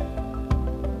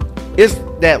 It's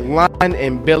that line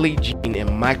in Billie Jean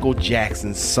and Michael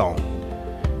Jackson's song.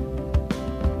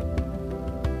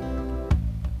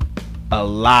 A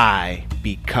lie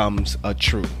becomes a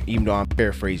truth. Even though I'm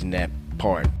paraphrasing that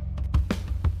part.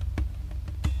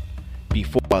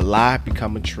 Before a lie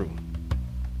become a truth.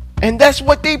 And that's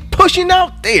what they pushing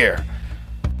out there.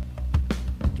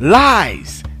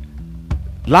 Lies.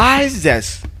 Lies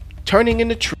that's turning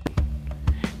into truth.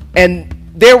 And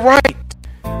they're right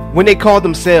when they call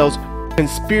themselves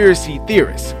conspiracy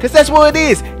theorists. Because that's what it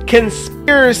is.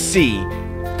 Conspiracy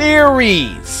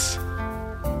theories.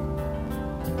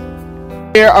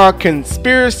 There are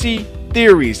conspiracy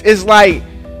theories. It's like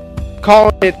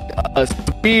calling it a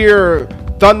severe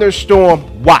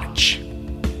thunderstorm watch.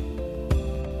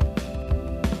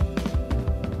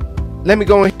 Let me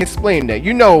go ahead and explain that.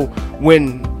 You know,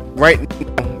 when right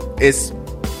now it's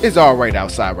all right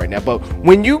outside right now, but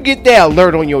when you get that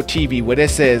alert on your TV where it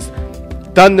says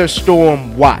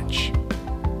thunderstorm watch,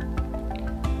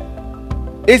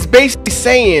 it's basically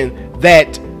saying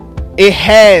that it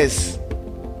has,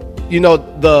 you know,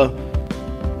 the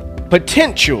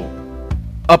potential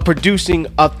of producing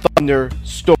a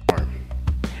thunderstorm.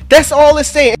 That's all it's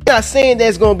saying. It's not saying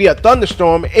there's going to be a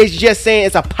thunderstorm. It's just saying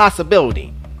it's a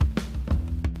possibility.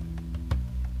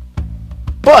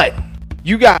 But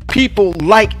you got people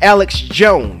like Alex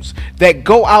Jones that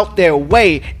go out their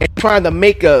way and trying to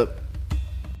make a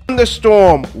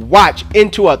thunderstorm watch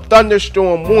into a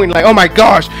thunderstorm warning. Like, oh my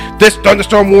gosh, this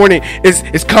thunderstorm warning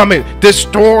is coming. This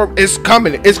storm is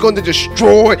coming. It's going to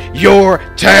destroy your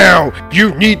town.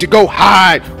 You need to go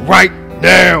hide right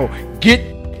now. Get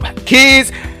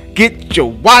kids, get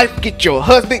your wife, get your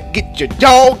husband, get your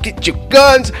dog, get your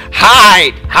guns.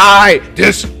 Hide.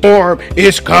 This storm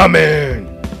is coming.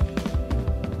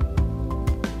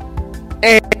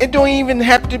 And it don't even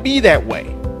have to be that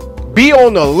way. Be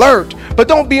on alert, but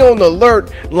don't be on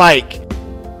alert like,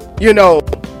 you know,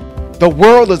 the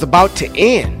world is about to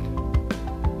end.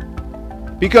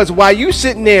 Because while you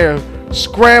sitting there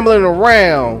scrambling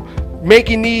around,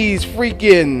 making these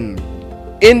freaking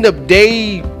end of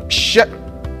day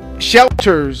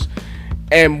shelters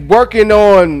and working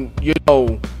on, you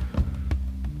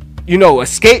know,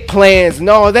 escape plans and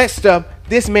all that stuff,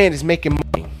 this man is making money.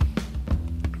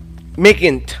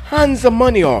 Making tons of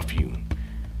money off you.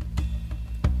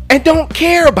 And don't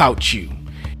care about you.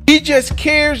 He just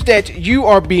cares that you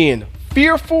are being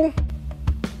fearful.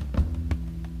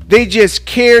 They just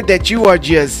care that you are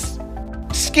just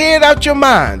scared out your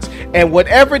minds. And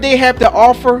whatever they have to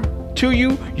offer to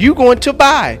you, you're going to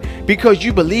buy. Because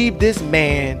you believe this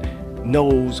man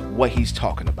knows what he's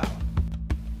talking about.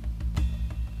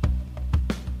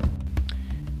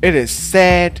 It is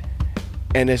sad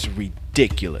and it's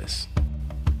ridiculous.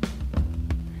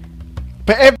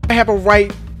 But everybody have a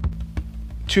right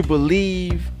to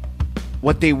believe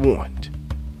what they want.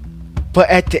 But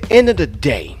at the end of the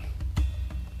day,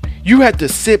 you have to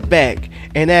sit back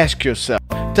and ask yourself,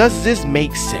 does this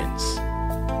make sense?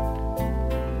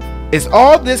 Is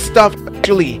all this stuff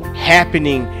actually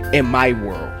happening in my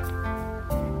world?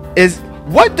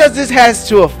 What does this has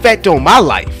to affect on my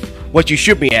life? What you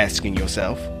should be asking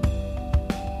yourself.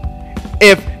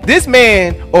 If this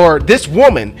man or this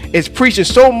woman is preaching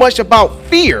so much about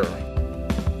fear,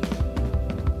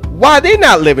 why are they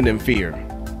not living in fear?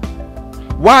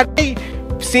 Why they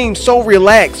seem so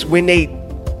relaxed when they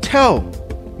tell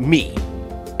me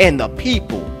and the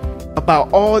people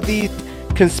about all these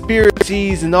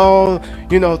conspiracies and all,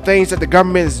 things that the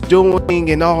government is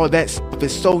doing and all that stuff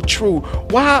is so true,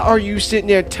 why are you sitting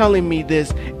there telling me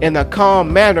this in a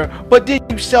calm manner, but then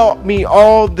you sell me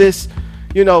all this,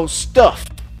 stuff?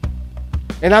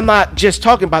 And I'm not just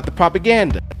talking about the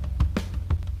propaganda.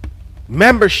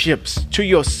 Memberships to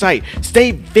your site.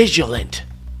 Stay vigilant.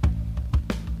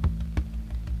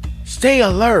 Stay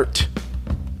alert.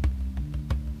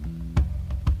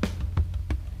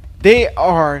 They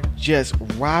are just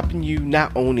robbing you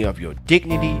not only of your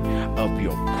dignity, of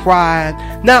your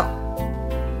pride. Now,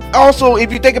 also,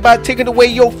 if you think about taking away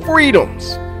your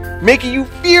freedoms, making you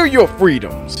fear your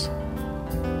freedoms,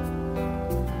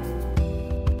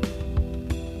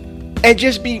 and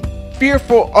just be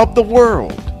fearful of the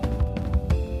world.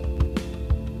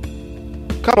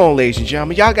 Come on, ladies and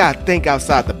gentlemen, y'all gotta think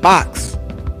outside the box.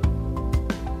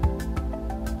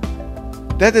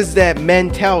 That is that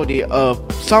mentality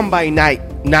of somebody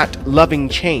not loving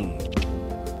change.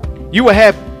 You will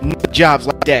have jobs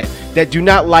like that do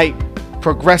not like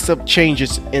progressive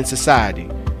changes in society,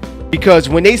 because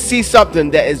when they see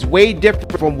something that is way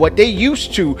different from what they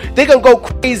used to, they're gonna go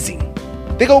crazy.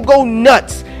 They're gonna go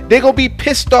nuts. They're gonna be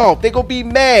pissed off. They're gonna be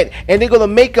mad, and they're gonna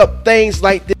make up things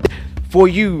like this for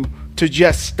you to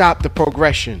just stop the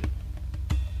progression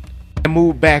and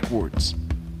move backwards.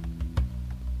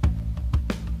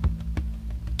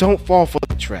 Don't fall for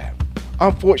the trap.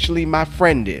 Unfortunately, my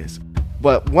friend is.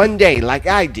 But one day, like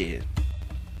I did,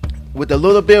 with a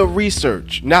little bit of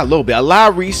research, not a little bit, a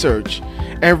lot of research,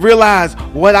 and realized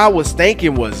what I was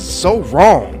thinking was so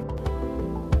wrong,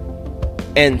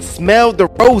 and smelled the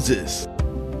roses,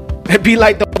 and be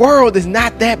like, the world is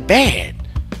not that bad.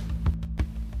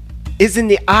 It's in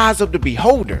the eyes of the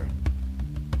beholder.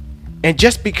 And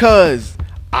just because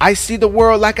I see the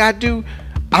world like I do,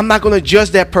 I'm not going to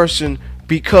judge that person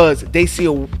because they see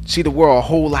the world a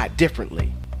whole lot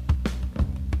differently.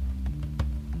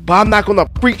 But I'm not going to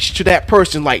preach to that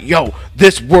person like, yo,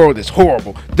 this world is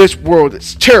horrible, this world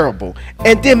is terrible,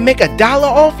 and then make $1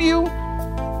 off you.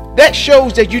 That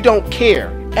shows that you don't care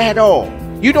at all.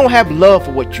 You don't have love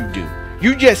for what you do.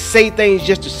 You just say things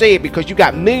just to say it because you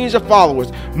got millions of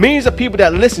followers, millions of people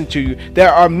that listen to you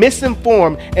that are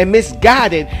misinformed and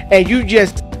misguided, and you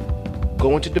just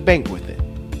go into the bank with it.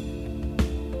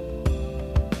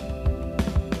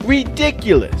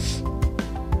 Ridiculous.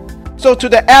 So to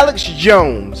the Alex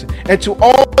Jones and to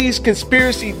all these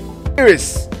conspiracy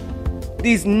theorists,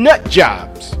 these nut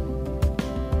jobs,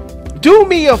 do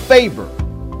me a favor.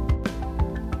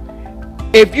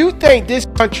 If you think this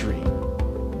country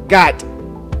got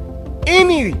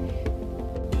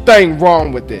anything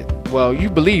wrong with it, well, you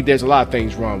believe there's a lot of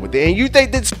things wrong with it, and you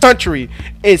think this country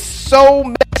is so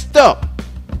messed up,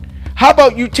 how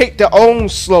about you take the own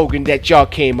slogan that y'all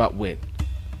came up with?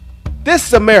 This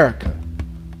is America.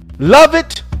 Love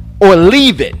it or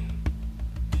leave it.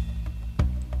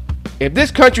 If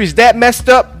this country is that messed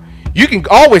up, you can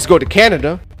always go to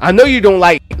Canada. I know you don't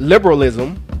like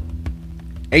liberalism,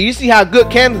 and you see how good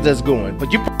Canada's going,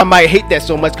 but you probably might hate that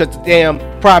so much because the damn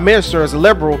prime minister is a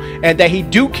liberal and that he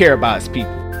do care about his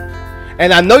people.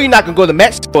 And I know you're not going to go to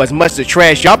Mexico as much as the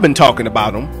trash y'all been talking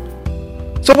about them.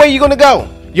 So where are you going to go?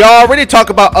 Y'all already talk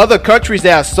about other countries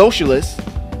that are socialists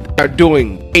that are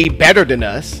doing way better than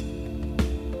us.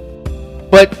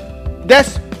 But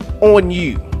that's on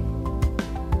you.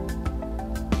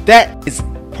 That is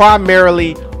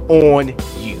primarily on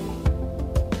you.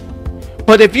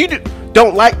 But if you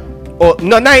don't like, or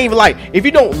no, not even like, if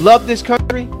you don't love this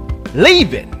country,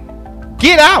 leave it.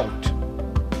 Get out.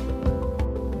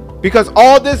 Because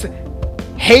all this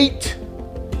hate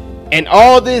and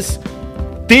all this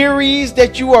theories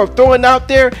that you are throwing out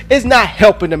there is not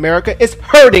helping America. It's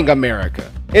hurting America.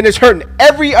 And it's hurting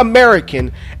every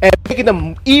American and making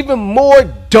them even more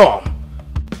dumb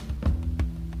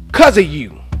because of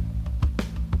you.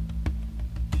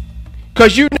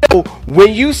 Because you know,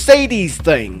 when you say these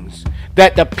things,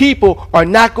 that the people are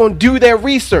not going to do their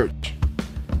research.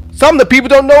 Some of the people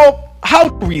don't know how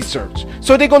to research,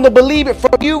 so they're going to believe it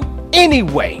from you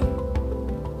anyway.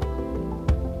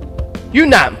 You're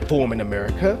not informing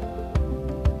America.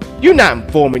 You're not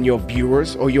informing your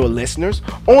viewers or your listeners.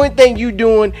 Only thing you're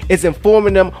doing is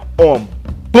informing them on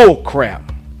bullcrap.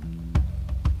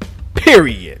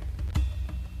 Period.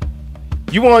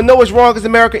 You want to know what's wrong with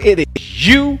America? It is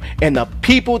you and the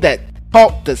people that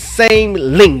talk the same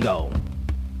lingo.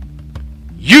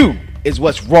 You is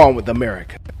what's wrong with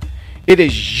America. It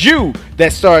is you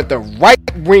that started the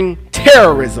right-wing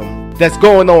terrorism that's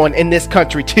going on in this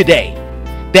country today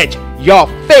that y'all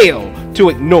fail to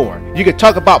ignore. You can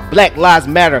talk about Black Lives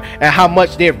Matter and how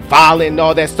much they're violent and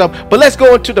all that stuff. But let's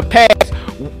go into the past.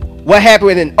 What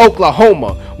happened in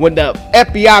Oklahoma when the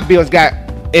FBI buildings got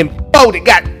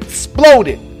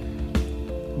exploded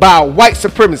by a white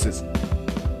supremacist,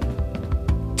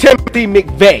 Timothy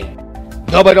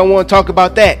McVeigh. Nobody don't want to talk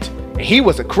about that. And he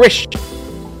was a Christian.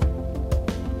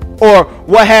 Or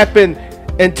what happened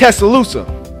in Tuscaloosa,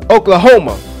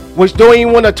 Oklahoma, which don't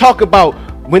even want to talk about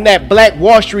when that Black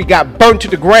Wall Street got burned to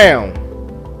the ground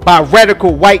by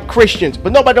radical white Christians.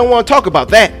 But nobody don't want to talk about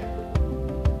that.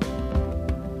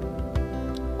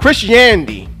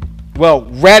 Christianity, well,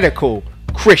 radical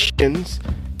Christians,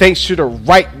 thanks to the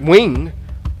right wing,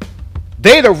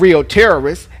 they the real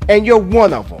terrorists, and you're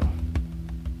one of them.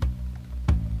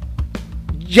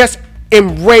 Just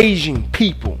enraging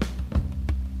people.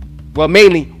 Well,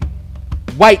 mainly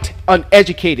white,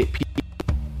 uneducated people,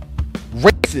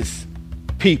 racist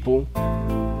people,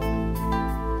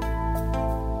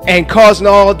 and causing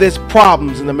all these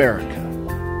problems in America.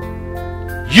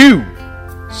 You,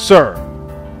 sir,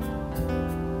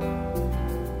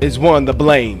 is one of the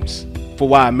blames for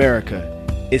why America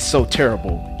is so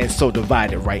terrible and so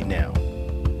divided right now.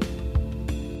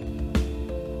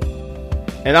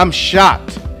 And I'm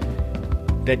shocked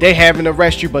that they haven't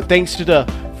arrested you, but thanks to the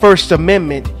First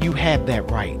Amendment, you have that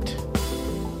right.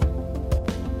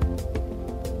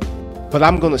 But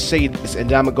I'm going to say this, and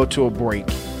then I'm going to go to a break.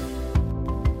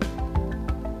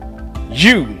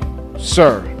 You,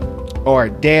 sir, are a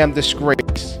damn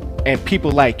disgrace, and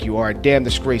people like you are a damn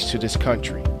disgrace to this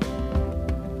country.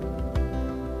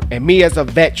 And me as a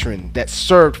veteran that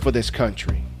served for this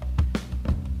country,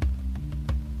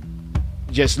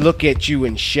 just look at you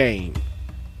in shame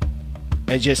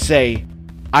and just say,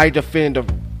 I defend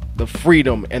the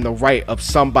freedom and the right of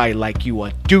somebody like you,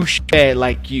 a douchebag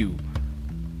like you,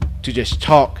 to just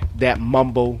talk that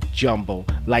mumbo jumbo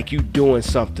like you doing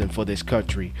something for this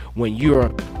country when you're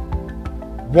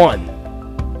one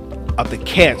of the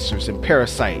cancers and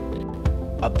parasite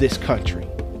of this country.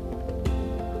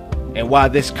 And why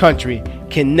this country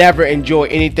can never enjoy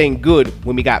anything good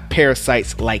when we got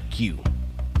parasites like you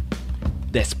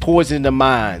that's poisoning the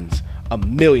minds of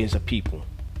millions of people.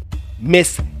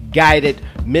 Misguided,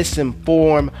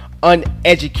 misinformed,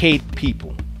 uneducated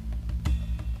people.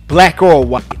 Black or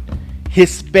white,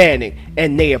 Hispanic,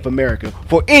 and Native American.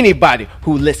 For anybody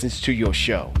who listens to your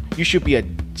show, you should be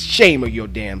ashamed of your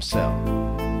damn self.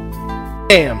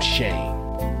 Damn shame.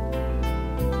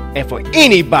 And for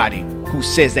anybody who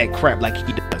says that crap like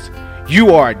he does,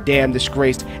 you are a damn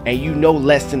disgrace, and you no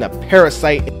less than a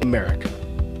parasite in America.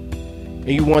 And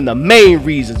you're one of the main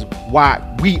reasons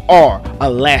why we are a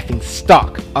laughing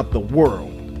stock of the world.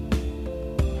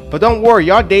 But don't worry,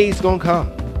 your day's gonna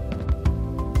come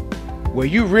where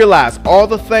you realize all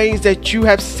the things that you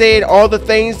have said, all the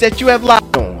things that you have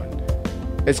lied on,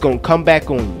 it's gonna come back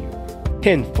on you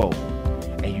tenfold.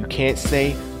 And you can't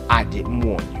say, I didn't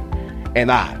warn you.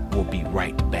 And I will be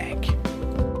right back.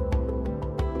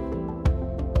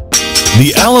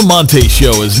 The Alamonte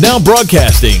Show is now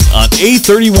broadcasting on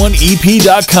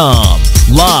A31EP.com,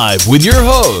 live with your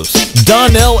host,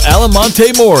 Donnell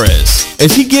Alamonte Morris,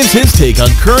 as he gives his take on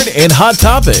current and hot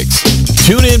topics.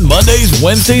 Tune in Mondays,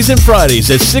 Wednesdays, and Fridays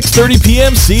at 6:30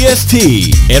 p.m.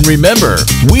 CST. And remember,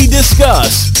 we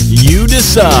discuss, you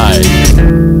decide.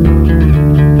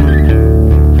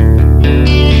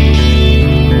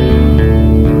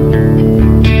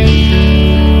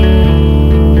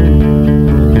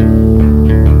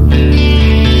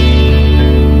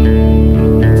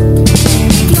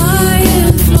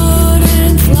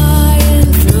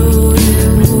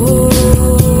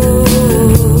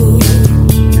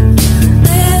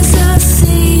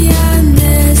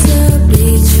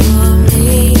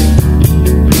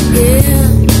 Yeah,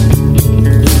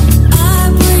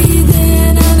 I breathe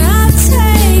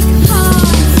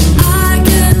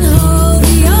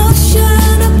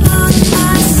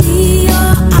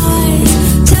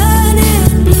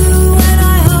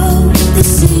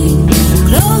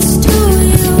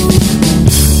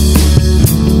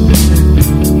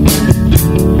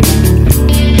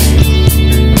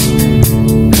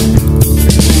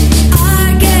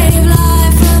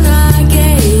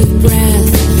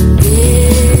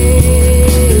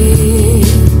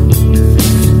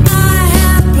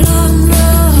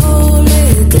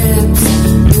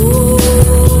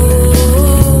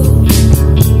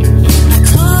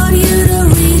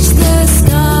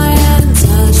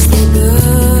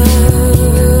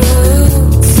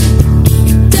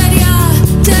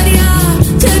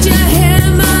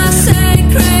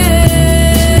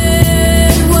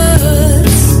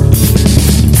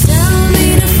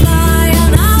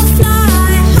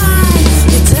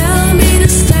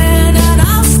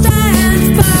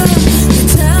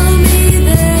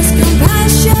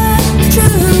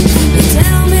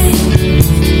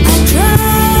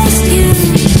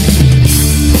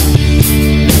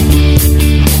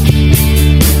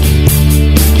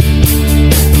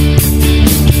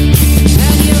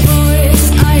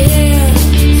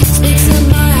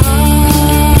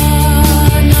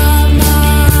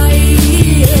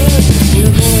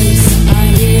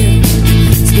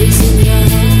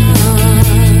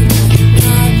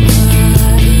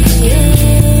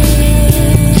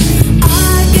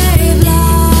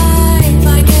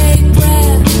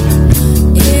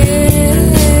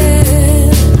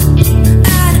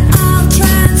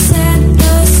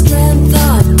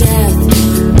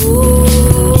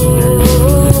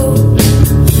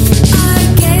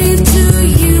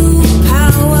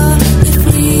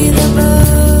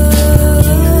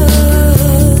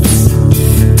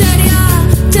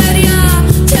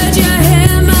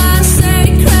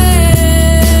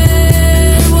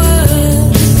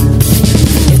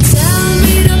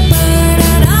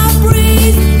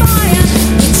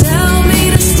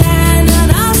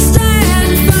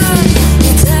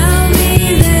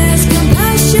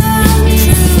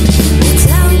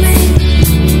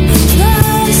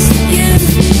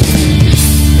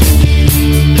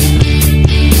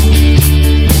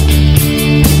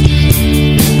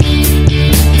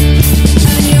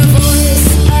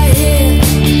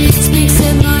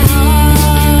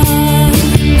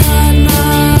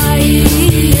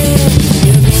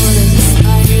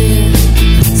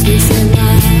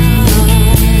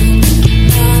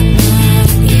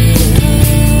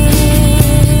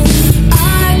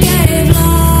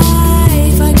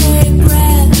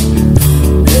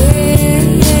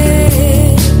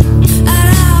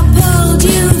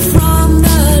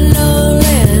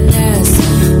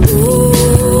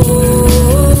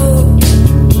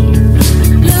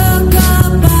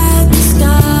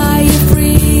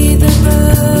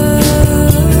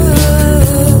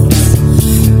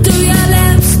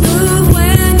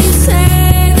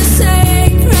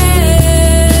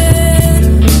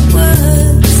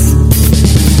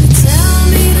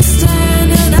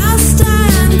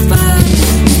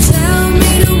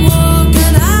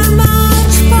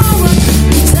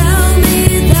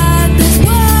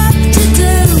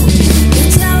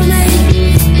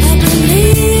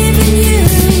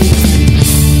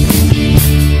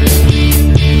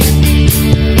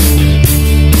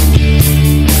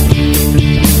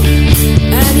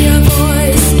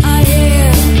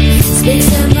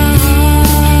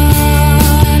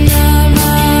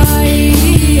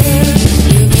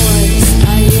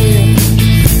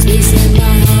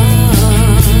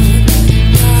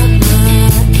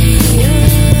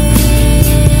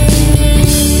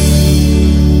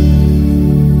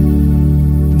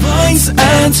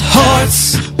and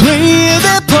hearts play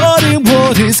their part in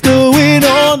what is going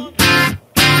on.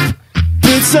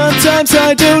 But sometimes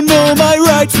I don't know my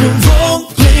right from wrong.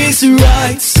 Place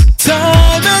right.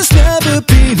 Time has never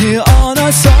been here on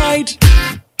our side.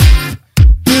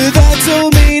 But that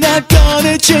don't mean I'm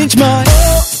gonna change my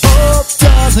oh,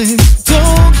 darling,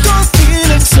 don't go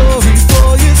feeling sorry for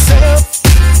yourself.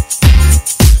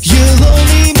 You'll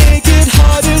only make it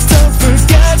harder, don't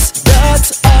forget that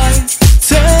I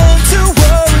tend to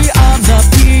worry I'm not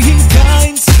being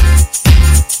kind.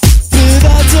 But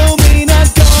that don't mean I'm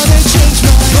gonna change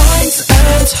my mind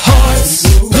and hearts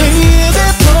play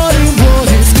their part in what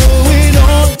is going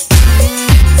on.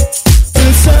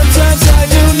 But sometimes I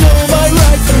don't know my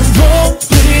right from wrong.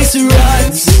 Please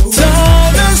right.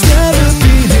 Time has never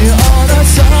been here on our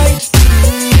side.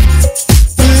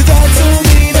 But that don't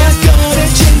mean I'm gonna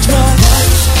change my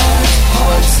mind and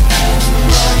hearts and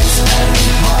minds and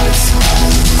hearts.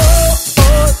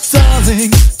 Oh,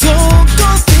 darling, don't go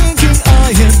thinking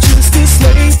I am just a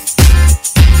slave.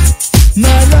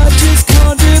 My life just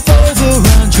can't revolve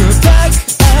around your back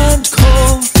and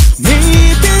call.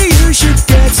 Maybe you should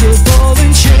get a ball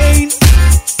and chain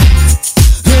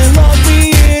and lock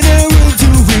me in a room to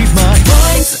read my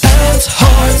mind and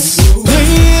hearts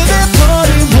play their part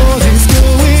in what is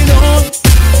going on.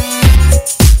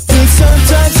 But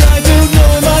sometimes I don't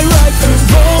know my right from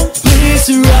wrong. Please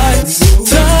right.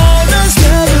 Time has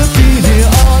never been here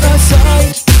on our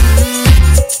side.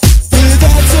 But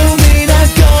that don't mean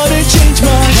I'm gonna change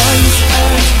my mind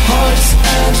and hearts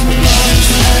and minds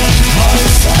and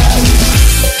hearts.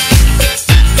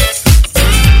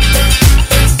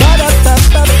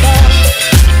 Ba-da-ba-ba-ba.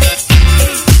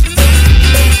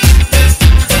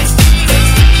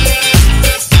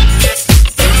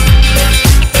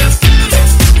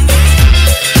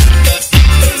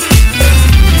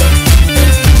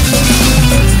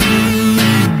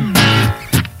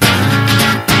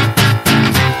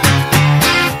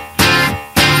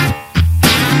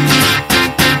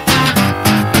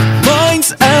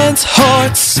 Minds and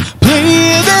hearts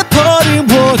play their part in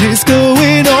what is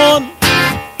going on.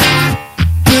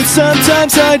 But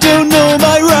sometimes I don't know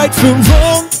my right from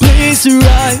wrong. Place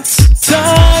right.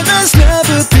 Time has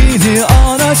never been here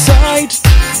on our side.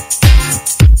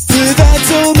 But that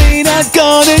don't mean I'm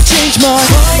gonna change my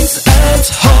minds and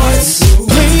hearts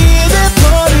play their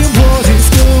part in what is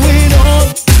going on.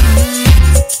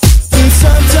 But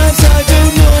sometimes I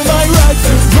don't know my right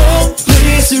from wrong.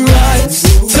 Place right.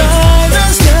 Time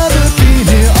has never been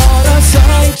here on our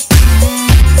side.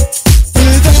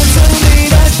 But that don't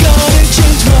mean I'm gonna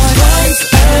change my minds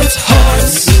and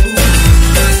hearts.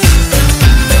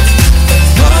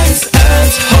 Minds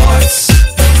and hearts.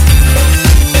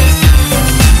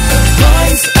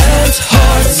 Minds and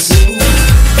hearts.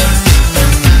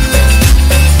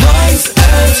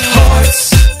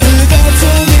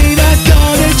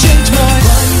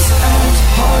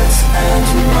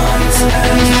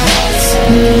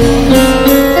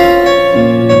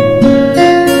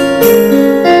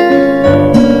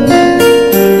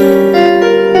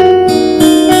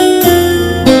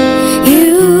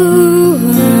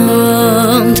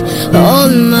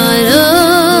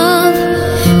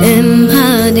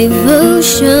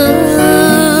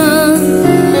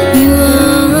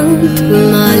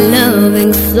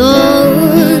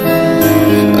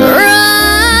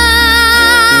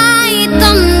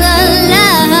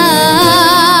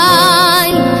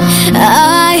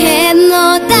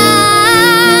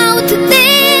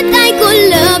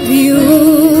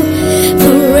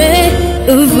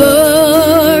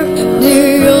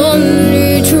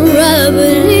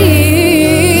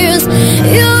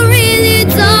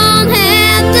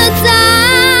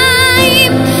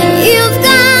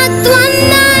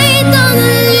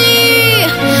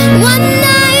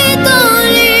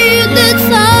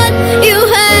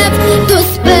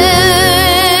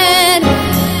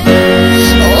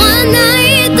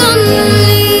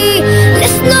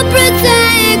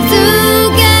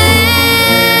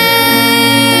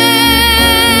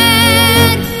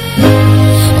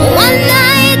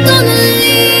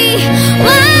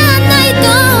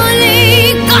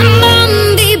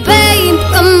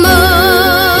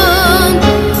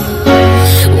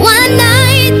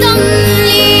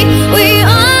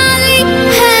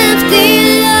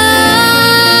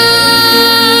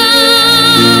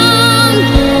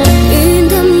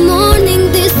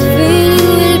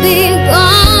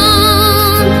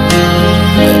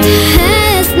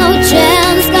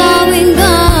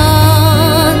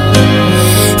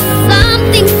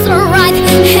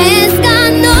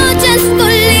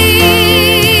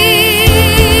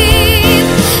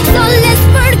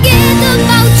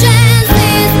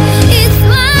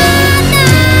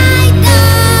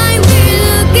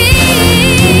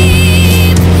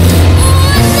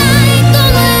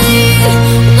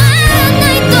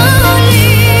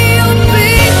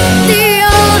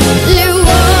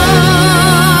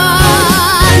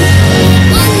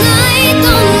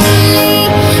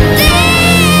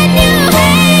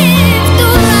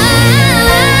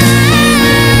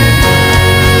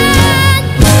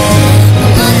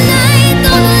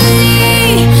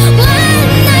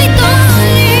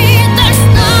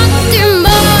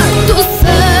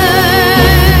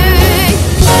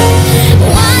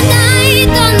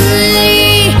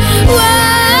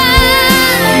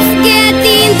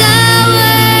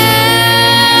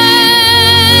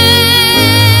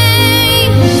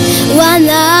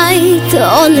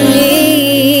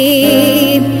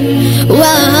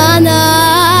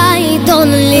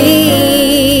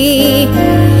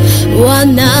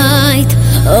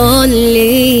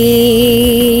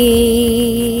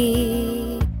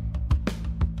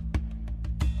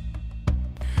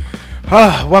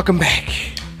 Welcome back.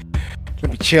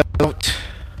 Let me chill out.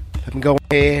 Let me go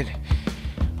ahead.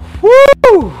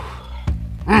 Woo!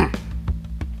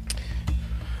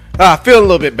 I feel a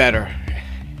little bit better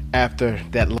after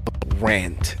that little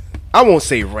rant. I won't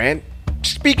say rant.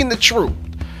 Speaking the truth.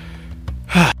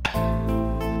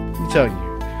 I'm telling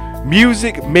you,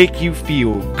 music make you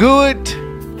feel good.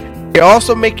 It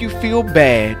also make you feel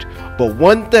bad. But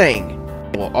one thing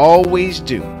it will always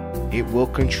do, it will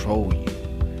control you.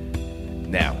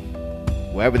 Now,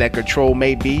 wherever that control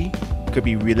may be, could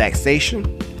be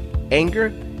relaxation,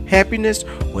 anger, happiness,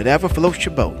 whatever floats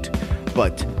your boat.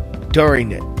 But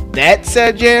during that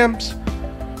said jams,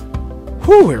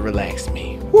 whew, it relaxed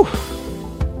me. Whew,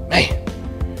 man.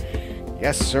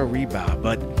 Yes, sir, Bob.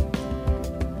 But,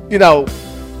 you know,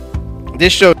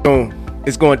 this show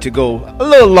is going to go a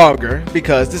little longer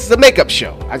because this is a makeup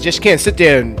show. I just can't sit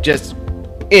there and just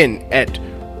in at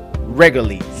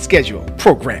regularly scheduled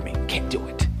programming. Can't do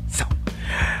it. So,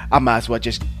 I might as well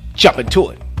just jump into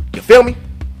it. You feel me?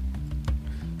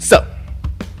 So,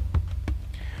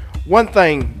 one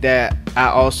thing that I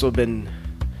also been,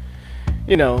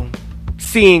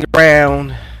 seeing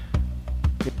around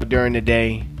during the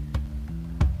day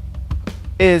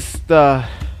is I'm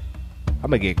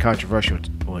gonna get controversial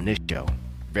on this show.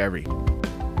 Very.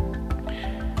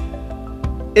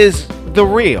 Is the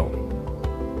real.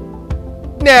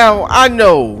 Now, I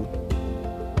know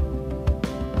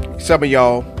some of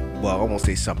y'all, well, I won't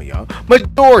say some of y'all,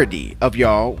 majority of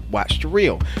y'all watch The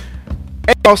Real.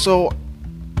 And also,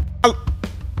 I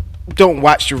don't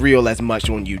watch The Real as much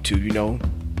on YouTube,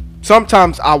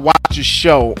 Sometimes I watch a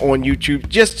show on YouTube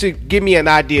just to give me an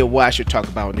idea of what I should talk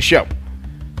about on the show.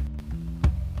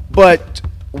 But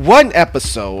one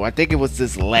episode, I think it was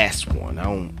this last one,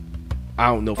 I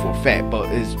don't know for a fact,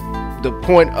 but is the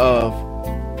point of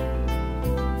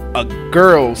a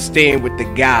girl staying with the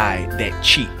guy that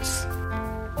cheats.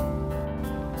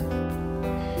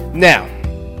 Now,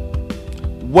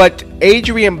 what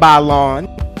Adrian Bailon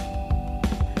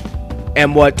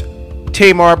and what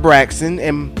Tamar Braxton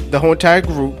and the whole entire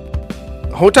group,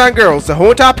 the whole entire girls, the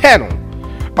whole entire panel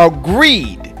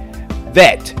agreed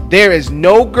that there is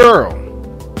no girl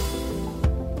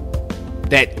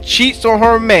that cheats on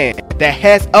her man, that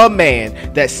has a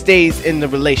man that stays in the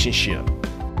relationship.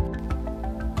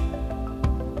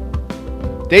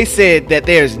 They said that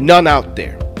there's none out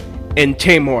there. In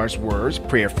Tamar's words,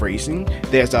 paraphrasing,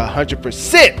 there's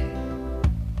 100%.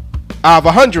 Out of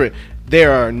 100,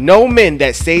 there are no men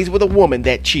that stays with a woman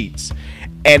that cheats.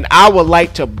 And I would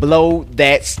like to blow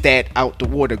that stat out the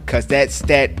water because that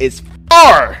stat is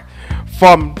far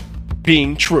from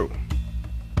being true.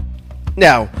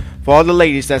 Now, for all the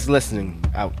ladies that's listening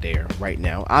out there right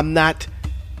now, I'm not,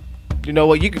 you know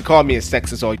what, you can call me a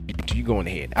sexist or you going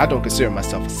ahead. I don't consider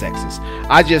myself a sexist.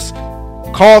 I just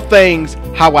call things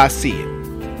how I see it.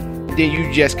 Then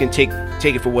you just can take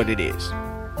it for what it is.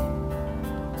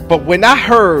 But when I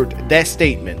heard that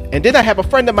statement, and then I have a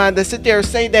friend of mine that sit there and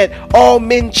say that all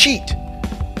men cheat,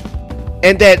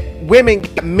 and that women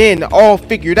get men all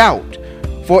figured out.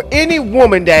 For any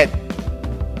woman that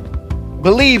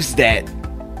believes that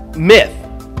myth,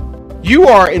 you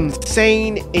are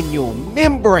insane in your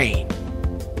membrane.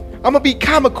 I'm gonna be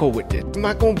comical with it. I'm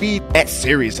not gonna be that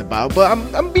serious about it, but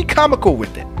I'm gonna be comical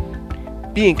with it.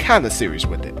 Being kind of serious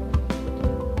with it.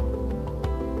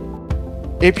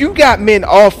 If you got men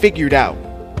all figured out,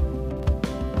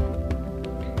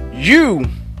 you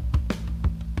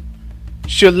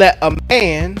should let a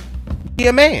man be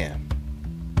a man.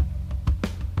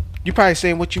 You're probably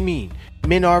saying, what you mean?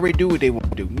 Men already do what they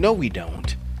want to do. No, we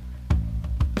don't.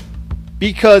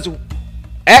 Because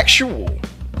actual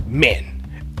men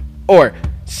or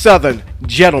southern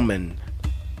gentlemen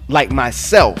like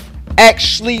myself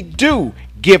actually do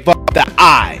give up the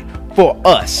eye for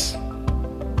us.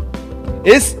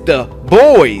 It's the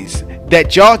boys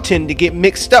that y'all tend to get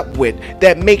mixed up with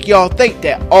that make y'all think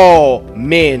that all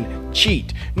men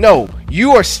cheat. No,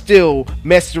 you are still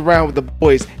messing around with the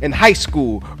boys in high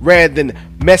school rather than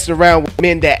messing around with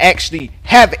men that actually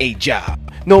have a job.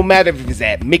 No matter if it's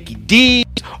at Mickey D's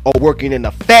or working in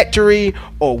a factory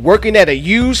or working at a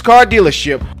used car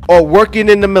dealership or working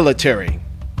in the military.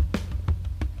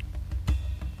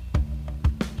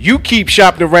 You keep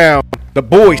shopping around the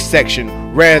boys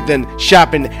section rather than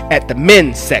shopping at the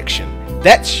men's section.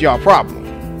 That's your problem.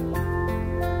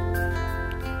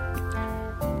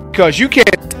 Because you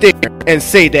can't sit there and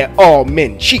say that all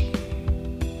men cheat.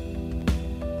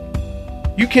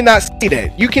 You cannot say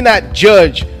that. You cannot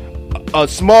judge a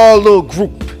small little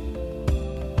group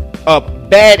of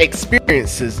bad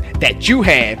experiences that you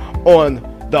had on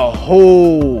the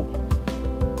whole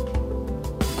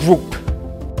group.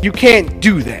 You can't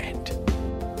do that.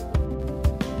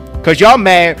 Because y'all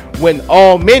mad when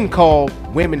all men call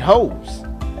women hoes.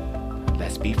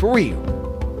 Let's be for real.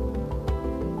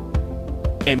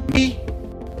 And me,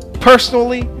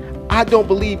 personally, I don't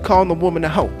believe calling a woman a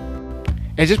hoe.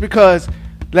 And just because,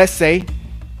 let's say,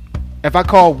 if I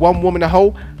call one woman a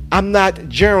hoe, I'm not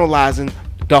generalizing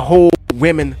the whole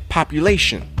women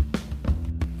population.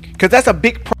 Because that's a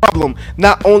big problem,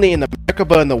 not only in America,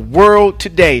 but in the world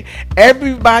today.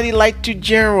 Everybody like to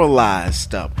generalize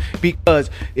stuff.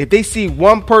 Because if they see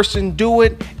one person do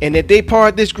it, and if they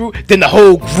part of this group, then the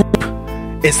whole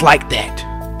group is like that.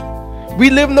 We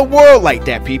live in a world like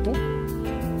that, people.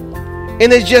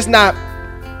 And it's just not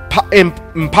in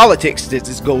politics that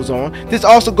this goes on. This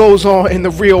also goes on in the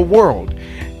real world.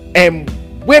 And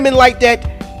women like that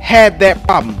have that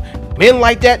problem. Men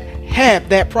like that have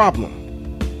that problem.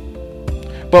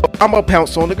 But I'm gonna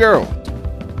pounce on the girls.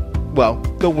 Well,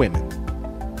 the women.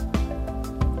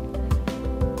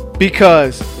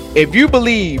 Because if you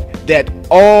believe that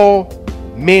all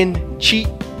men cheat,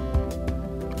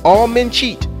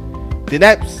 then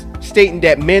that's stating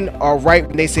that men are right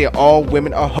when they say all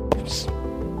women are hoes.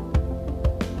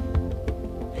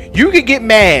 You could get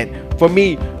mad for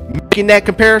me making that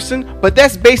comparison, but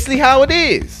that's basically how it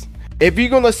is. If you're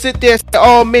gonna sit there and say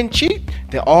all men cheat,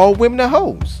 then all women are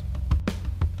hoes.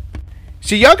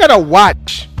 See, y'all gotta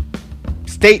watch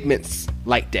statements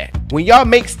like that. When y'all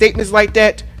make statements like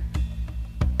that,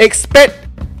 expect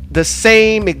the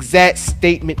same exact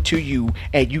statement to you,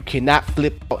 and you cannot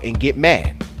flip out and get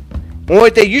mad.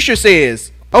 Only thing you should say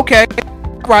is, okay,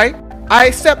 right, I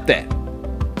accept that.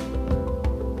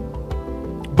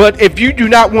 But if you do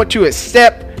not want to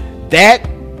accept that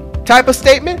type of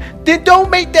statement, then don't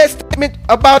make that statement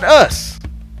about us.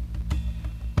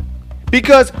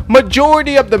 Because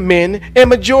majority of the men and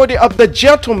majority of the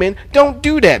gentlemen don't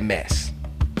do that mess.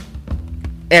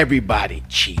 Everybody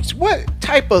cheats. What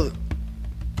type of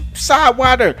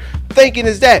sidewinder thinking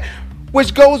is that?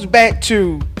 Which goes back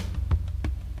to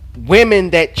women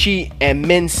that cheat and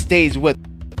men stays with.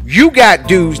 You got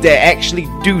dudes that actually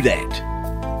do that.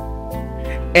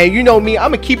 And you know me,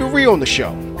 I'm gonna keep it real on the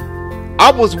show. I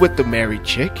was with the married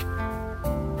chick.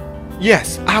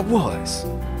 Yes, I was.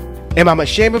 Am I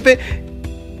ashamed of it?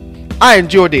 I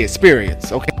enjoyed the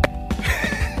experience, okay?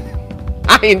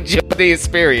 I enjoyed the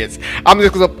experience. I'm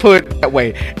just gonna put it that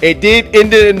way. It did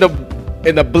end in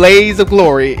the blaze of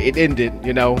glory. It ended,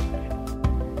 you know.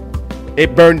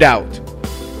 It burned out.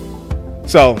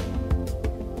 So,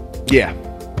 yeah.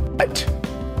 But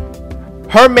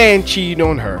her man cheated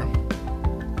on her.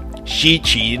 She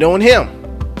cheated on him.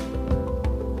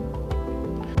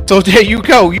 So there you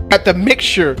go. You got the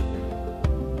mixture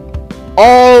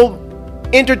all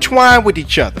intertwined with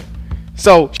each other.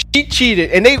 So she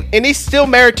cheated, and they still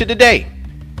married to today.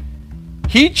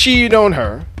 He cheated on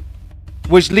her,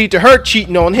 which lead to her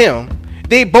cheating on him.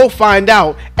 They both find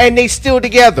out, and they still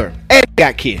together and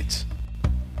got kids.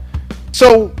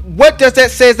 So what does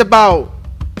that say about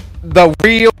the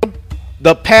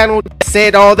panel that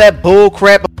said all that bull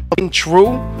crap about being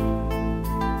true?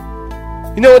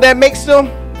 You know what that makes them?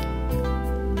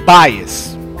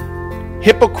 Biased,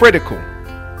 hypocritical.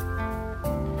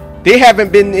 They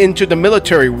haven't been into the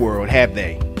military world, have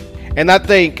they? And I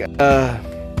think the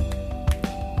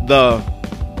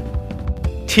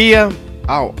Tia,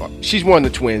 she's one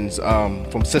of the twins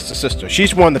from Sister.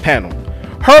 She's one of the panel.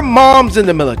 Her mom's in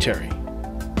the military.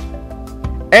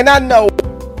 And I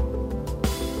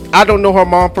don't know her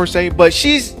mom per se, but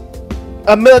she's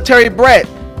a military brat.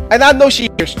 And I know she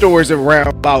hears stories around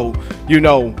about, you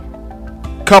know,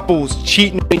 couples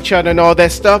cheating on each other and all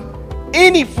that stuff.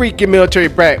 Any freaking military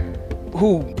brat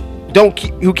who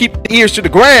keep their ears to the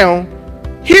ground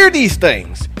hear these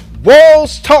things.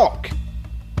 Walls talk.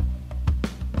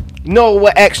 Know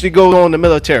what actually goes on in the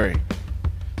military.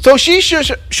 So she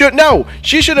should know.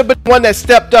 She should have been the one that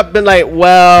stepped up and been like,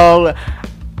 well,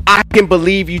 I can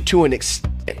believe you to an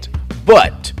extent,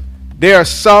 but there are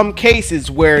some cases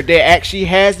where there actually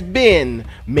has been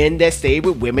men that stay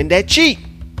with women that cheat.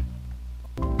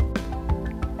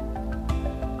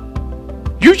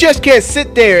 You just can't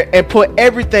sit there and put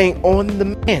everything on the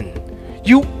men.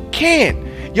 You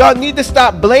can't. Y'all need to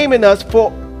stop blaming us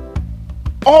for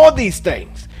all these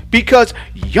things, because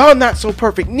y'all not so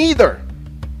perfect neither.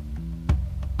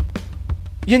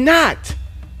 You're not.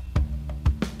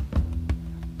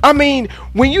 I mean,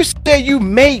 when you say you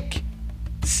make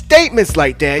statements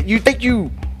like that, you think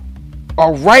you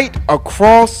are right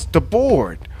across the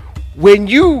board when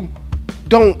you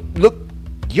don't look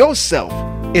yourself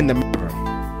in the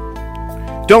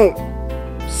mirror. Don't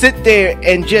sit there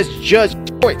and just judge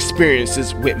your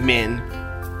experiences with men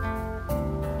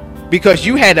because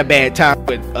you had a bad time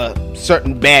with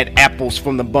certain bad apples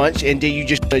from the bunch, and then you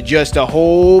just adjust a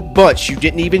whole bunch you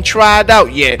didn't even try it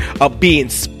out yet of being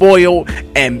spoiled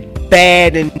and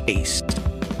bad in taste.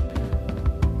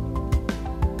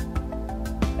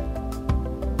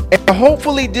 And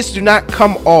hopefully this do not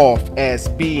come off as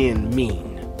being mean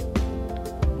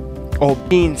or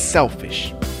being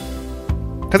selfish,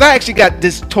 because I actually got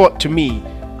this taught to me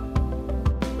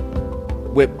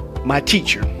with my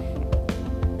teacher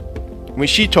when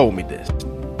she told me this.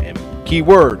 And key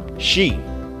word, she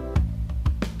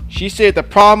said the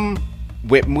problem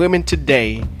with women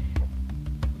today,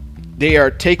 they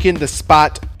are taking the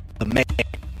spot of the man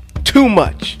too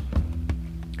much.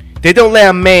 They don't let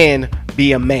a man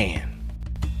be a man.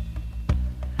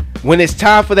 When it's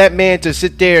time for that man to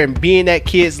sit there and be in that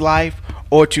kid's life,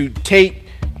 or to take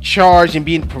charge and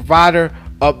be the provider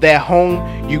of that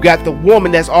home, you got the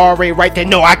woman that's already right there.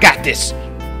 No, I got this.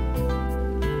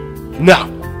 No,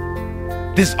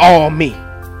 this is all me.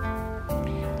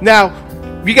 Now,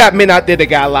 you got men out there that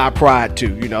got a lot of pride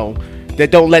too, you know,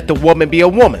 that don't let the woman be a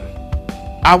woman.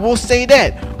 I will say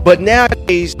that. But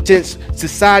nowadays, since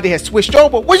society has switched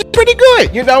over, which is pretty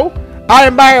good, you know, I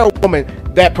admire a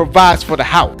woman that provides for the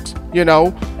house. You know,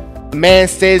 the man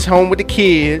stays home with the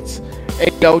kids,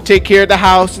 and, you know, take care of the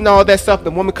house and all that stuff. The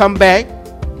woman come back,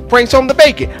 brings home the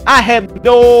bacon. I have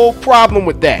no problem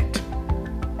with that.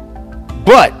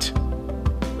 But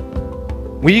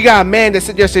when you got a man that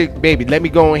sit there and say, baby, let me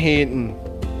go ahead and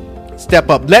step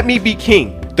up. Let me be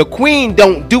king. The queen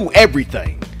don't do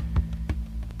everything.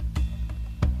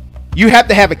 You have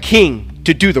to have a king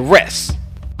to do the rest.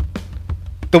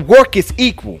 The work is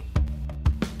equal.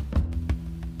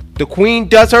 The queen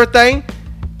does her thing,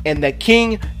 and the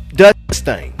king does his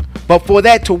thing. But for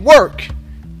that to work,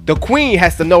 the queen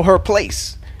has to know her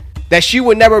place. That she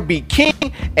will never be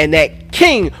king, and that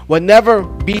king will never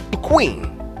be the queen.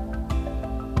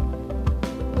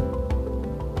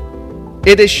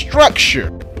 It is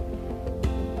structure.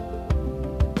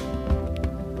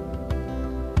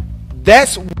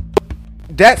 That's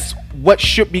what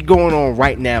should be going on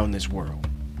right now in this world.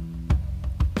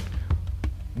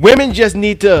 Women just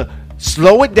need to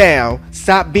slow it down,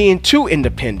 stop being too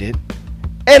independent,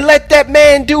 and let that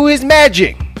man do his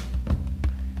magic.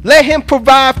 Let him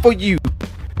provide for you.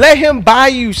 Let him buy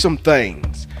you some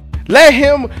things. Let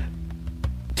him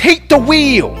take the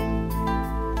wheel.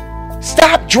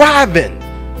 Stop driving.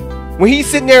 When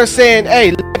he's sitting there saying, hey,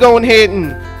 let me go ahead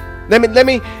and let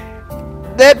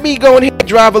me go ahead and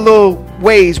drive a little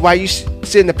ways while you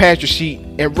sit in the passenger seat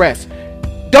and rest.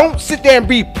 Don't sit there and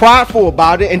be prideful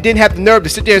about it and then have the nerve to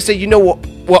sit there and say, you know what,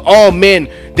 well, all men,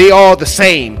 they all the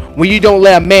same, when you don't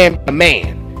let a man be a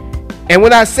man. And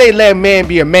when I say let a man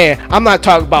be a man, I'm not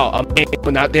talking about a man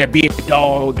going out there being a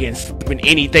dog and sleeping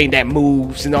anything that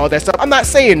moves and all that stuff. I'm not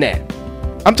saying that.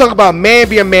 I'm talking about man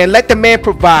be a man. Let the man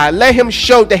provide. Let him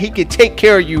show that he can take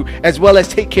care of you as well as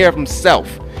take care of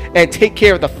himself and take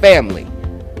care of the family.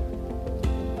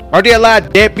 Are there a lot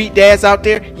of deadbeat dads out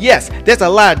there? Yes, there's a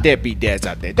lot of deadbeat dads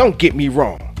out there. Don't get me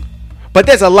wrong. But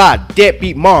there's a lot of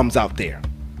deadbeat moms out there.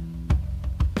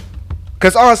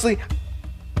 Because honestly,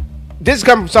 this is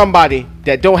coming from somebody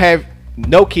that don't have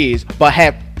no kids, but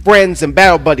have friends and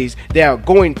battle buddies that are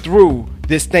going through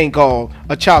this thing called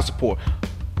a child support.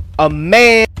 A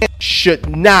man should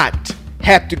not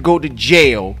have to go to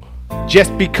jail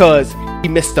just because he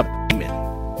missed a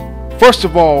payment. First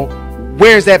of all,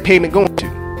 where's that payment going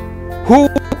to? Who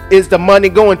is the money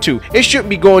going to? It shouldn't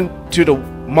be going to the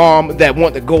mom that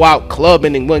want to go out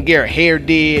clubbing and want to get her hair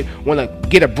did, want to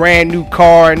get a brand new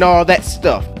car and all that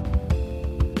stuff.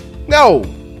 No.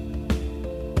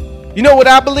 You know what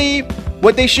I believe?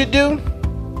 What they should do?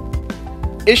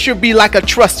 It should be like a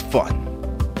trust fund.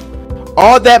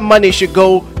 All that money should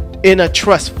go in a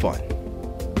trust fund.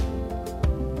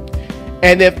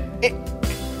 And if it,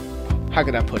 how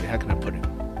can I put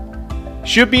it?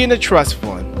 Should be in a trust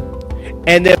fund.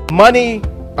 And if money,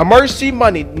 emergency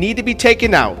money need to be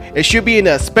taken out, it should be in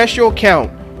a special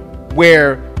account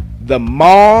where the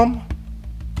mom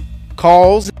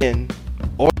calls in,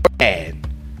 or dad,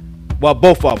 well,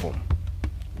 both of them.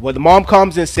 Where the mom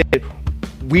comes in and said,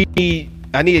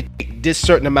 I need to take this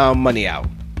certain amount of money out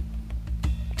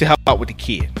to help out with the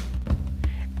kid.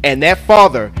 And that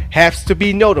father has to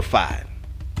be notified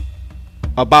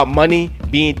about money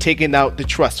being taken out the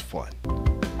trust fund.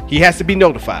 He has to be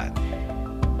notified.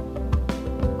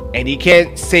 And he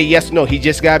can't say yes or no. He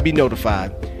just got to be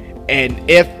notified. And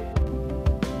if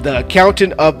the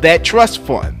accountant of that trust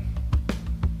fund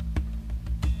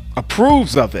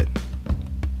approves of it,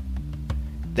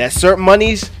 that certain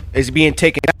monies is being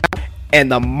taken out,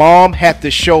 and the mom have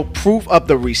to show proof of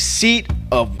the receipt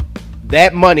of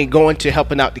that money going to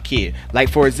helping out the kid. Like,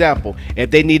 for example,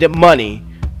 if they needed money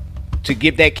to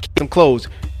give that kid some clothes,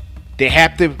 they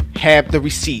have to have the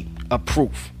receipt of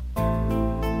proof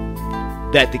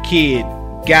that the kid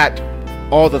got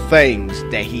all the things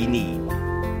that he needs.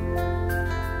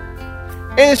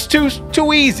 And it's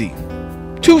too easy,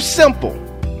 too simple.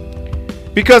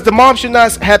 Because the mom should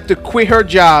not have to quit her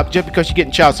job just because she's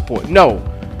getting child support. No,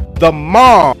 the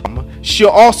mom should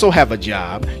also have a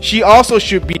job. She also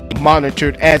should be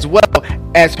monitored as well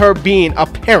as her being a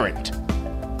parent.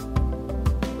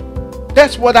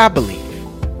 That's what I believe.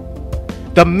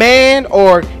 The man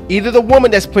or either the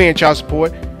woman that's paying child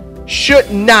support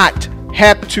should not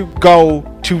have to go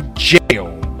to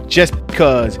jail just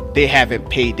because they haven't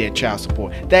paid their child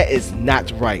support. That is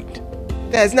not right.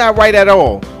 That is not right at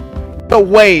all. A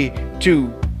way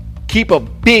to keep a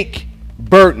big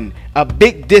burden, a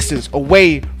big distance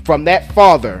away from that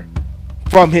father,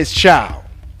 from his child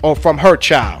or from her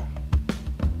child.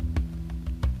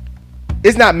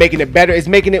 It's not making it better, it's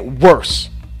making it worse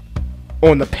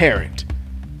on the parent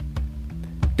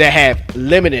that have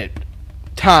limited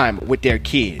time with their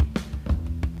kid.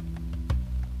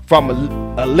 From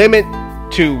a limit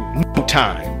to no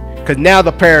time. Because now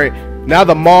the parent, now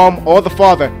the mom or the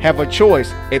father have a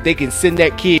choice if they can send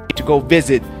that kid to go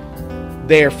visit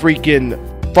their freaking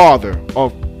father or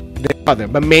their mother,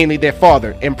 but mainly their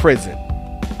father in prison.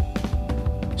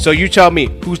 So you tell me,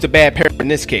 who's the bad parent in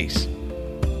this case?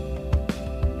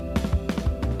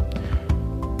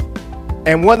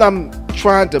 And what I'm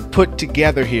trying to put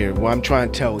together here, what I'm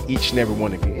trying to tell each and every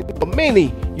one of you, but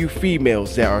mainly you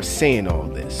females that are saying all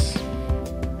this,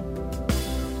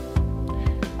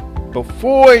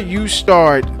 before you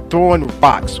start throwing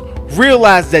rocks,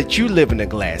 realize that you live in a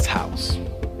glass house.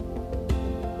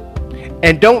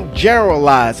 And don't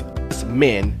generalize us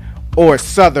men or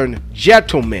southern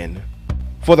gentlemen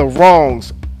for the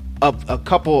wrongs of a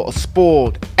couple of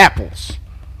spoiled apples.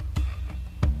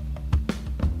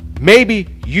 Maybe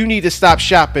you need to stop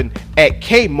shopping at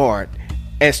Kmart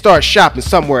and start shopping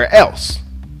somewhere else.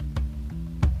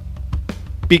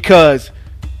 Because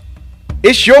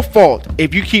it's your fault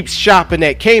if you keep shopping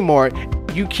at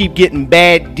Kmart, you keep getting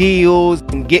bad deals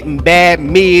and getting bad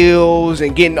meals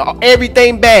and getting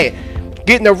everything bad,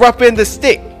 getting the rough end of the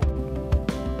stick.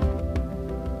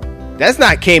 That's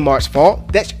not Kmart's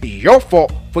fault. That's your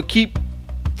fault for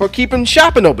keeping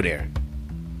shopping over there.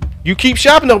 You keep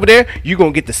shopping over there, you're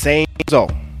going to get the same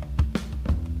result.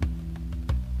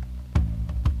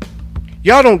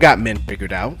 Y'all don't got men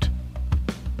figured out.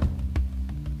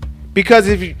 Because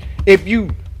if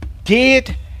you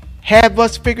did have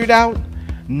us figured out,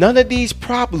 none of these men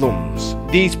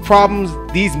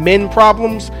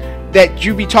problems that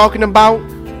you be talking about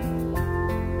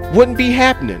wouldn't be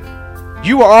happening.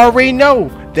 You already know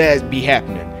that it'd be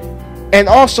happening. And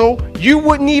also, you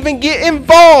wouldn't even get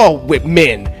involved with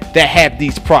men that have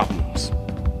these problems.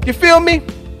 You feel me?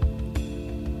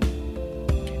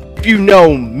 If you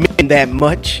know men that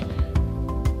much,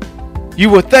 you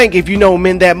would think if you know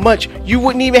men that much, you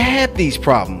wouldn't even have these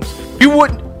problems. You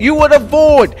would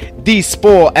avoid these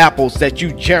spoiled apples that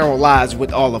you generalize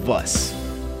with all of us.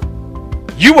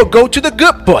 You would go to the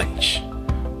good bunch,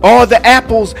 or the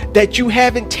apples that you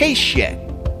haven't tasted yet.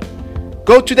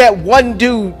 Go to that one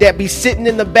dude that be sitting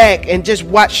in the back and just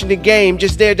watching the game,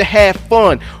 just there to have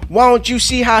fun. Why don't you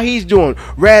see how he's doing,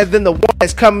 rather than the one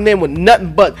that's coming in with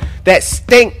nothing but that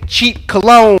stink cheap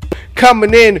cologne,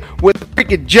 coming in with a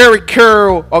freaking Jerry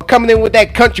curl, or coming in with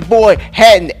that country boy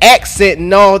hat and accent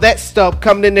and all that stuff,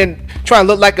 coming in and trying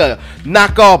to look like a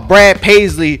knockoff Brad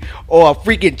Paisley or a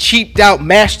freaking cheaped out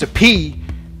Master P,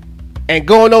 and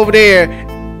going over there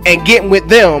and getting with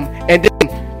them and then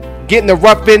getting the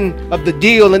rough end of the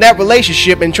deal in that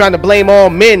relationship and trying to blame all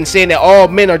men, saying that all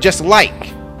men are just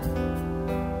alike.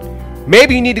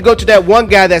 Maybe you need to go to that one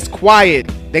guy that's quiet,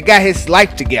 that got his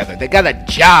life together, that got a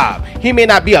job. He may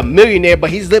not be a millionaire, but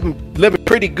he's living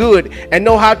pretty good and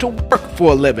know how to work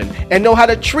for a living and know how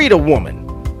to treat a woman.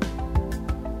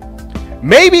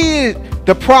 Maybe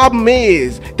the problem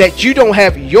is that you don't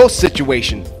have your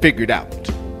situation figured out.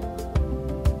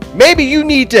 Maybe you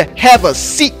need to have a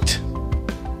seat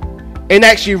and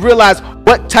actually realize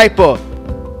what type of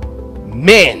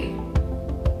men,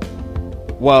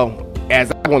 well,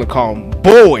 as I want to call them,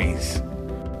 boys.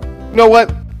 You know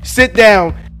what? Sit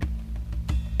down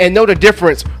and know the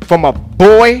difference from a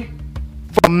boy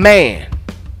from a man.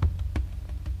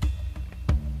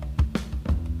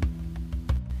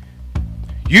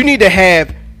 You need to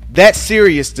have that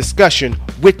serious discussion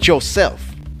with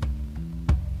yourself.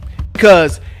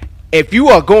 Because if you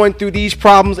are going through these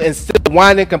problems and still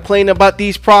whine and complain about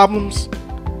these problems,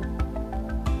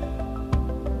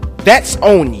 that's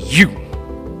on you.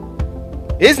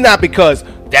 It's not because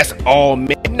that's all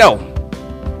men. No,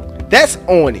 that's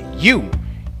on you.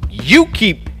 You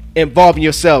keep involving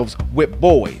yourselves with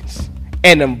boys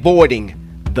and avoiding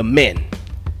the men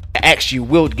that actually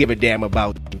will give a damn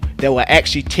about you, that will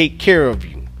actually take care of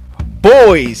you.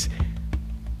 Boys,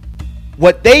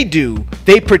 what they do,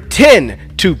 they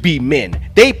pretend to be men.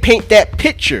 They paint that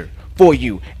picture for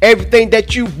you. Everything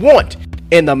that you want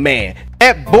in a man,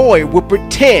 that boy will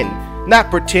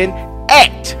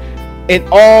act in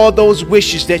all those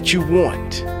wishes that you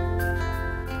want.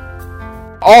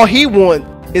 All he wants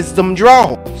is them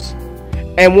draws.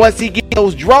 And once he gets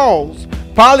those draws,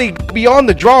 probably beyond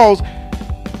the draws,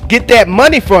 get that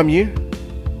money from you,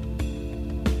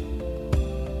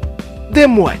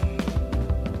 then what?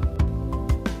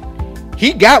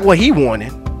 He got what he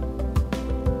wanted.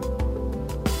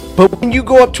 But when you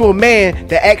go up to a man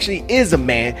that actually is a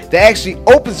man, that actually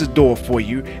opens the door for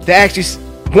you, that actually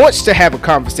wants to have a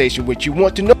conversation with you,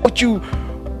 want to know what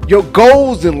your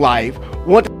goals in life,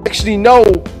 want to actually know,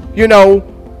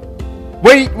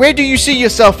 where do you see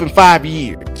yourself in 5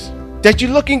 years? That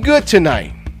you're looking good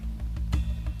tonight.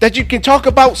 That you can talk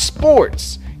about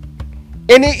sports.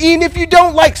 And even if you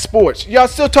don't like sports, y'all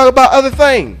still talk about other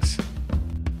things.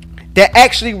 That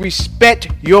actually respect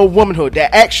your womanhood.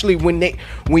 That actually when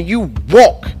you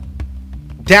walk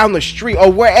down the street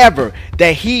or wherever,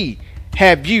 that he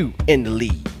have you in the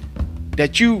lead.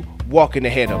 That you walking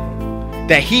ahead of him.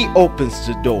 That he opens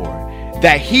the door.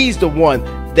 That he's the one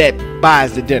that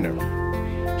buys the dinner.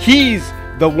 He's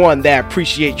the one that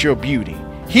appreciates your beauty.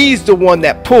 He's the one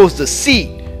that pulls the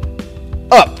seat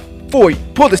up for you.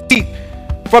 Pull the seat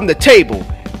from the table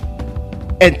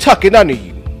and tuck it under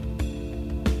you.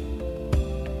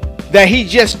 That he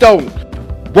just don't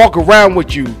walk around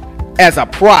with you as a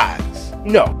prize.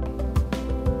 No.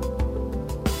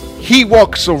 He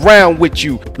walks around with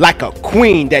you like a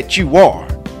queen that you are,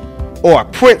 or a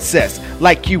princess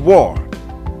like you are.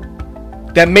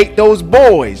 That make those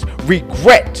boys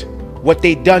regret what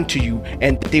they done to you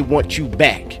and they want you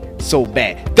back so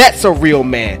bad. That's a real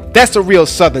man. That's a real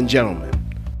Southern gentleman.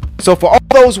 So for all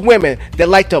those women that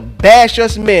like to bash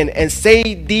us men and say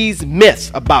these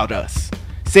myths about us,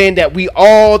 saying that we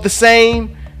all the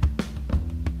same,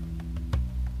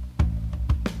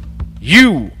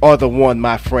 you are the one,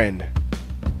 my friend,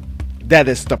 that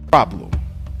is the problem.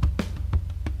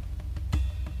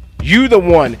 You the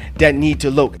one that need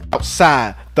to look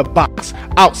outside the box,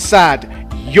 outside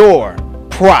your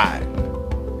pride.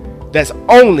 That's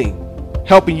only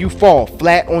helping you fall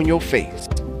flat on your face.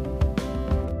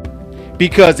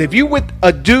 Because if you with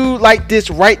a dude like this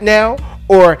right now,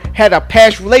 or had a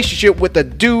past relationship with a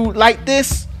dude like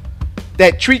this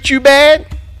that treats you bad,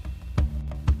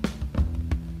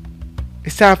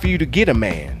 it's time for you to get a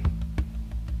man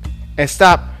and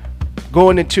stop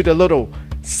going into the little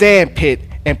sand pit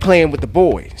and playing with the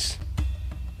boys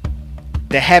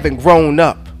that haven't grown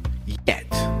up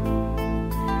yet,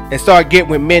 and start getting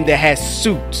with men that has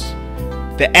suits,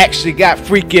 that actually got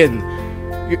freaking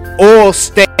oil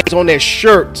stains on their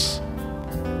shirts,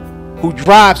 who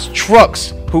drives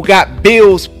trucks, who got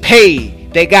bills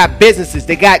paid, they got businesses,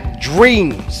 they got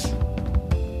dreams.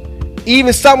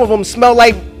 Even some of them smell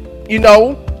like,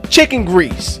 chicken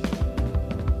grease.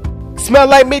 Smell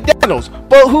like McDonald's,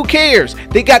 but who cares?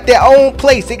 They got their own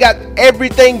place. They got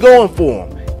everything going for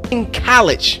them. In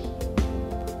college,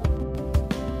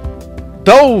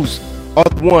 those are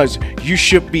the ones you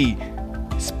should be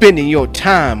spending your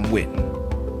time with,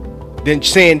 than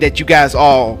saying that you guys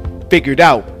all figured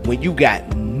out when you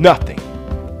got nothing.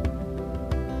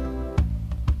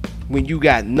 When you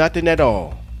got nothing at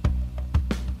all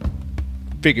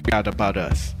figured out about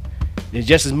us. And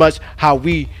just as much how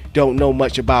we don't know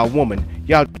much about a woman,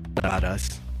 y'all know about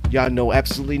us. Y'all know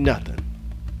absolutely nothing.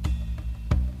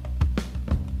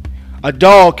 A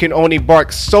dog can only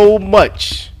bark so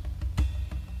much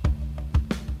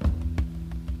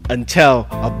until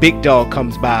a big dog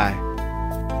comes by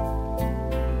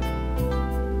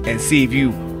and see if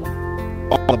you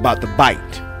all about the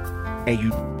bite, and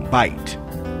you bite.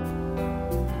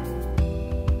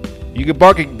 You can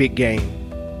bark a big game,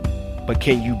 but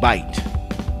can you bite?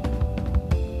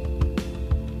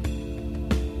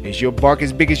 Is your bark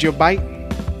as big as your bite?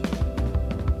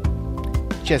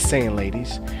 Just saying,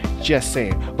 ladies. Just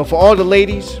saying. But for all the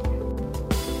ladies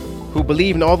who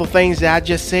believe in all the things that I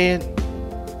just said,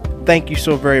 thank you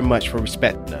so very much for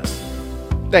respecting us.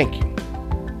 Thank you.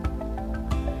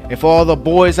 And for all the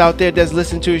boys out there that's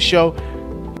listening to the show,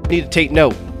 you need to take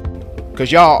note,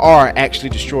 because y'all are actually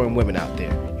destroying women out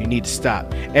there. You need to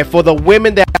stop. And for the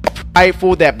women that are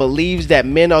prideful, that believes that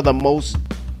men are the most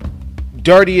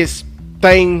dirtiest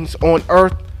things on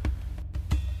earth,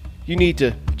 you need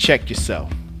to check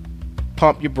yourself.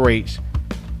 Pump your brakes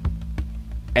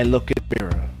and look in the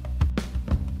mirror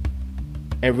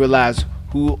and realize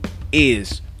who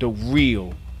is the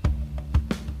real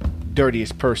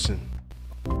dirtiest person,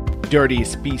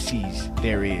 dirtiest species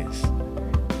there is.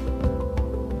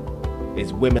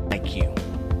 It's women like you.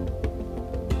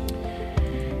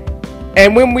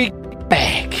 And when we get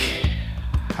back,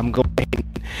 I'm going to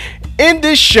end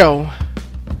this show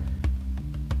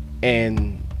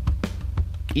and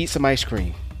eat some ice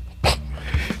cream.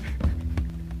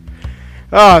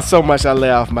 Oh, so much I lay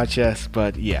off my chest,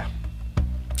 but yeah.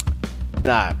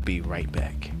 I'll be right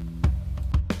back.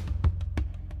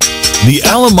 The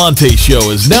Alamonte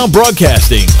Show is now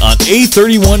broadcasting on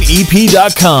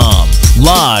A31EP.com.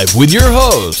 Live with your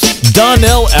host,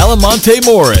 Donnell Alamonte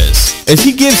Morris, as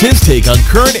he gives his take on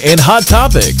current and hot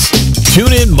topics.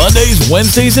 Tune in Mondays,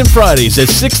 Wednesdays, and Fridays at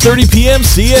 6:30 p.m.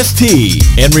 CST.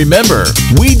 And remember,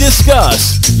 we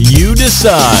discuss, you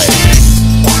decide.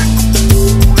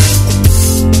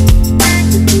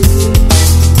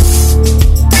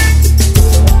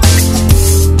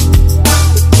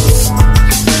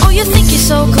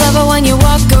 So clever when you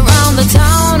walk around the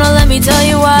town. Or let me tell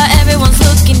you why everyone's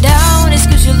looking down. It's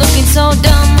cause you're looking so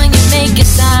dumb when you make a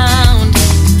sound.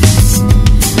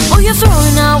 Oh, you're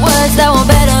throwing out words that were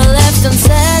better left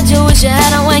unsaid. You wish you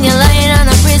had them when you're laying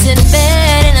on a prison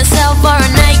bed in a cell for a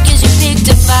night cause you picked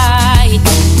a fight.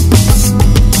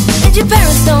 And your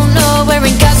parents don't know where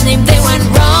in God's name they went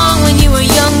wrong. When you were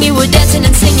young you were dancing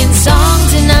and singing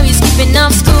songs. And now you're skipping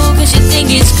off school cause you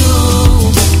think it's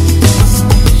cool.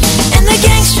 And the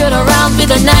gang strut around with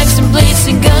their knives and blades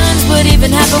and guns. What even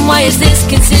happened? Why is this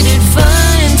considered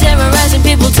fun? Terrorizing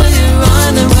people till you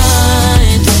run the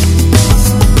run.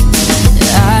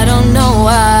 I don't know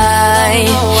why.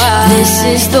 This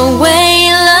is the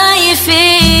way life is.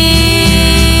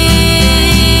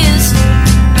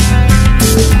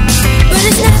 But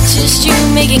it's not just you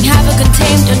making havoc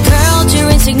untamed and curled. You're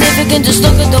insignificant, just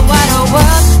look at the wider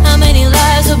world. How many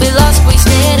lives will be lost,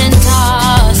 wasted and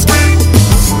tossed?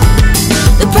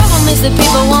 The problem is that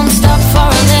people won't stop for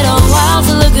a little while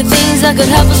to look at things that could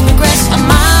help us progress a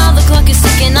mile. The clock is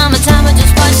ticking on the timer,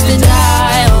 just watch the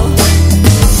dial.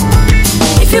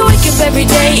 If you wake up every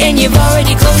day and you've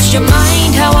already closed your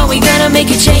mind, how are we gonna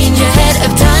make a change ahead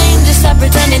of time? Just stop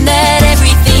pretending that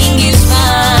everything is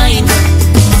fine.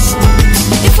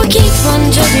 If we keep on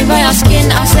judging by our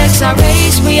skin, our sex, our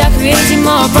race, we are creating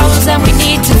more problems than we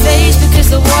need to face.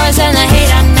 Because the wars and the hate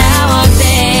are now our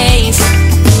base.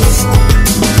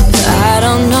 I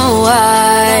don't know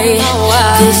why.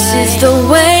 This is the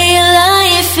way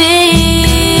life is.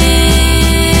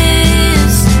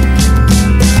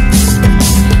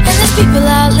 And there's people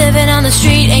out living on the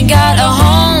street, ain't got a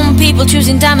home. People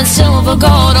choosing diamond, silver,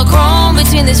 gold, or chrome.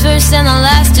 Between this verse and the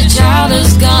last, a child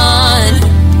is gone.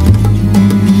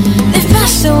 They've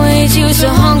passed away due to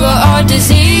hunger or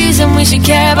disease. And we should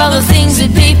care about the things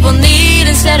that people need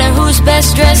instead of who's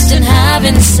best dressed and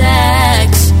having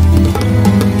sex.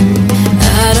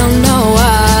 I don't know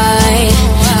why.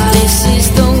 This is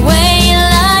the way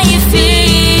life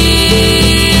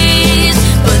is.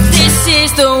 But this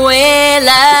is the way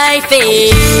life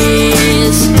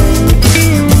is.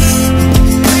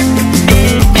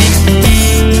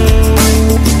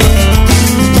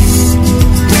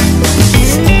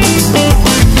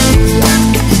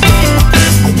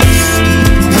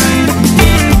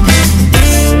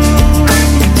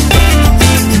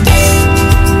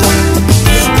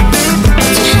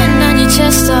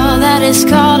 It's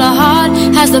called a heart,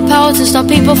 has the power to stop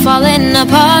people falling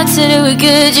apart. To do it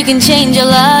good, you can change a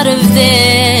lot of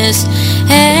this.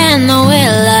 And the way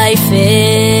life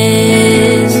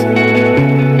is.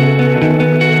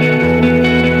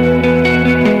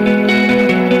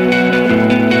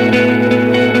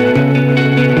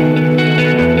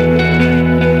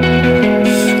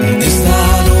 Is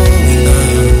that all we know?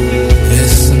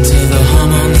 Listen to the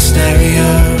hum on the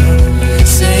stereo.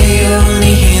 Say you're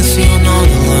only here so you're not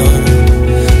alone.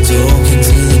 Talking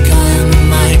to the guy on the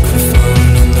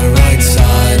microphone on the right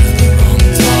side of the wrong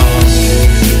talk.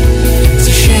 It's a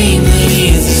shame that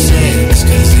he's a six,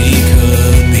 cause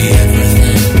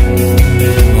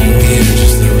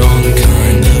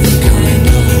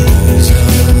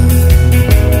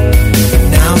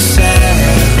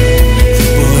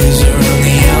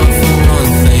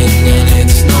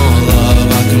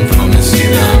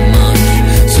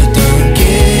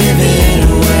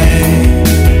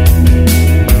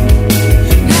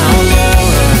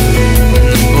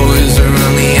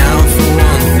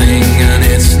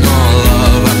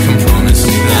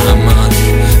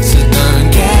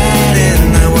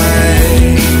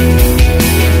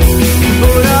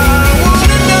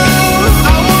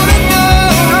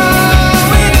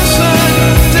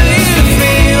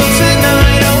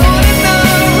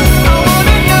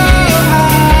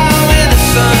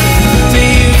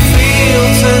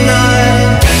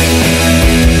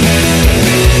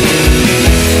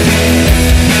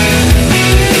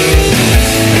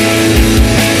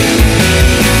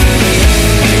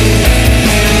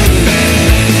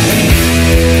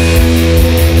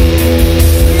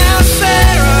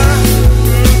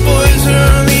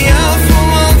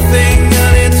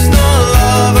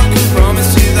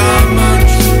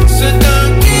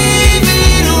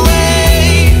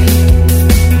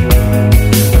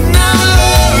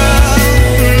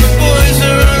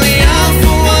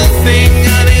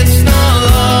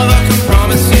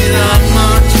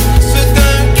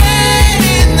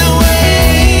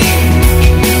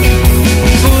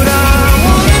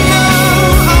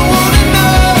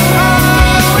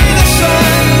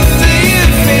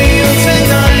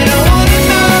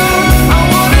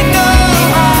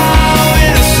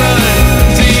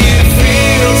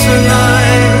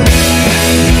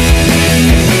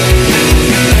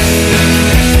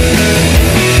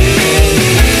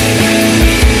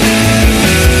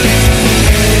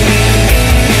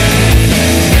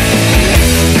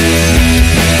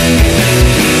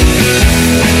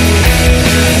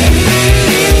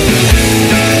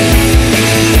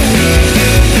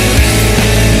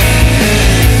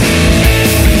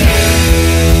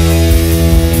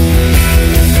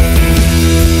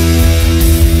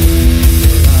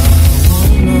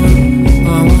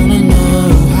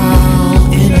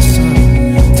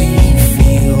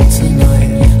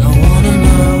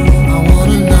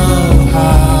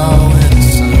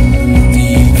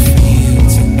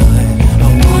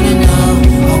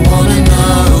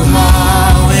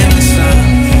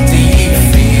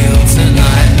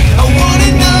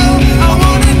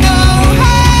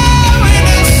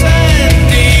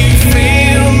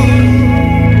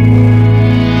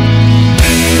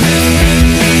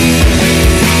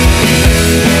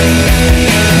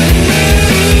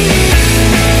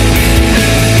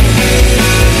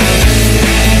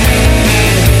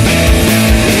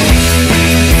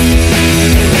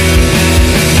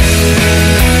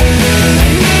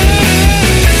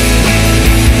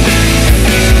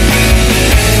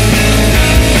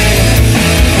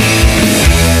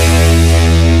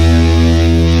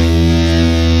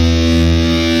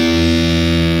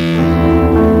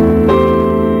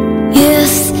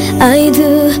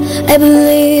I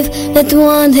believe that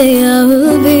one day I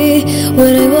will be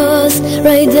where I was,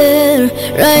 right there,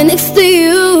 right next to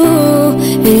you.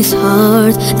 It's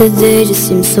hard, the day just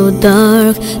seems so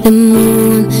dark. The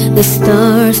moon, the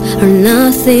stars are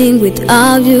nothing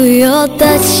without you. Your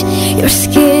touch, your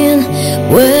skin,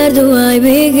 where do I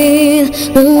begin?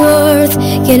 No words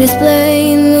can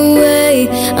explain the way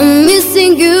I'm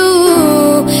missing you.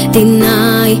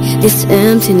 Deny this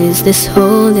emptiness, this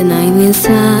hole that I'm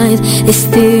inside. These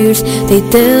tears, they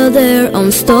tell their own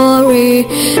story.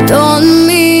 Told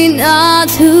me not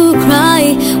to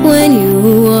cry when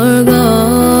you are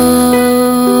gone,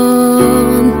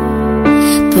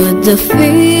 but the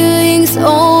feeling's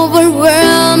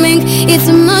overwhelming. It's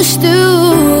much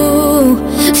too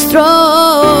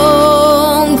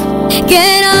strong.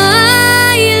 Can I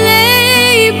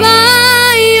lay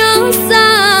by your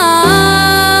side,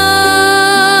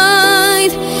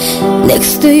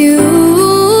 next to you,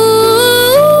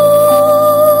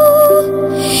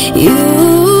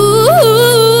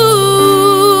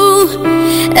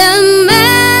 and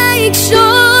make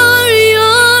sure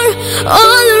you're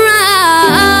alright?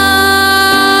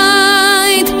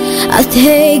 I'll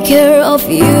take care of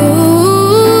you.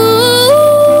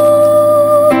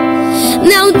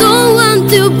 Now don't want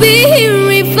to be here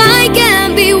if I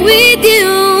can't be with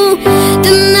you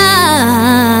tonight.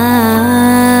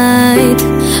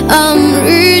 I'm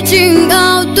reaching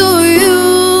out to you.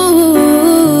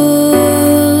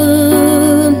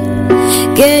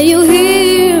 Can you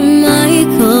hear my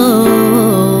call?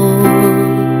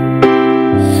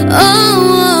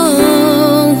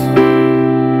 Oh,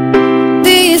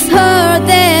 this hurt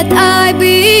that I've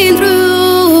been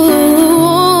through,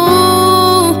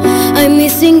 I'm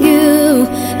missing you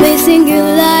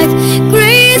like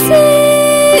crazy.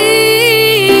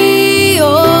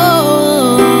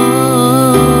 Oh,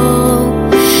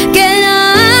 can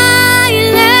I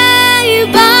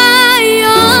lay by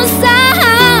your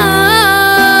side,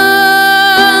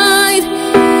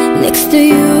 next to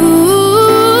you,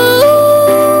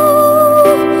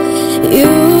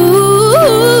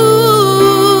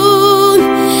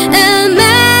 and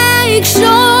make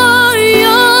sure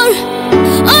you're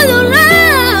alright?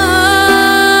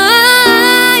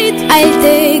 I'll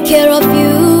take care of you.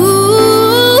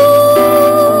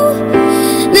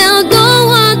 Now don't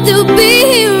want to be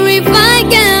here if I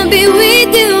can't be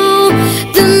with you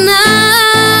tonight.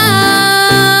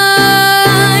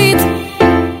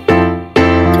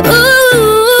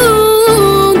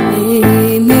 Ooh,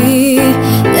 lay me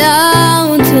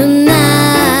down tonight.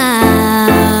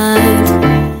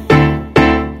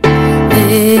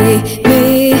 Lay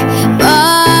me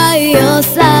by your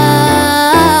side.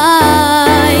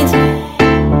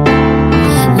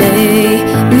 Lay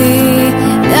me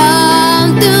down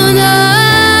tonight.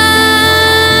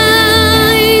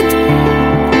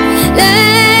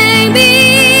 Lay me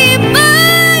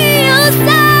by your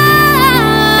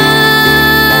side.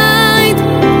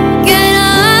 Can I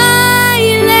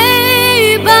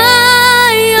lay by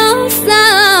your side,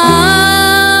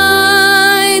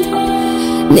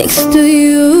 next to you?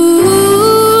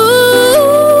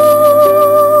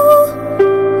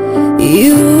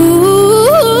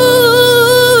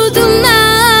 Tonight.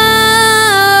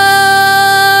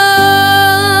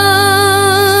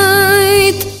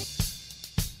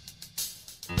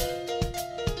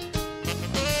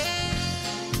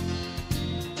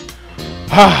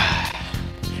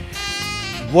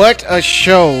 What a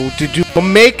show to do for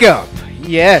makeup.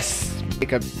 Yes,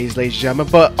 makeup days, ladies and gentlemen,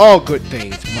 but all good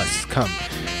things must come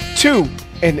to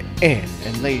an end.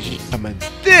 And ladies and gentlemen,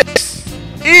 this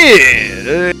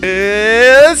is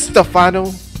the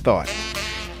final thought.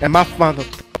 And my final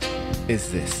thought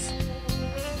is this: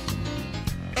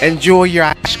 enjoy your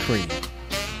ice cream.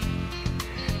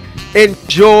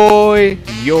 Enjoy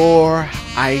your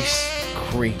ice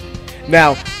cream.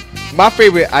 Now, my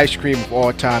favorite ice cream of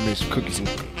all time is cookies and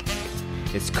cream.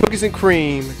 It's cookies and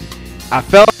cream. I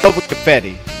fell in love with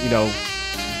confetti,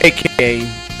 aka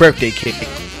birthday cake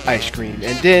ice cream.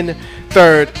 And then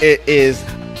third, it is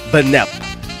vanilla.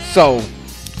 So,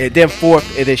 and then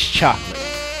fourth, it is chocolate.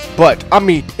 But, I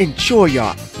mean, enjoy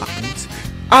your items.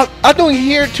 I don't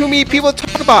hear too many people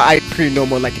talk about ice cream no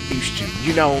more like they used to.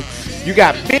 You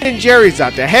got Ben & Jerry's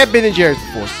out there. I had Ben & Jerry's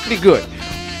before. It's pretty good.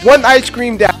 One ice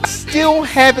cream that I still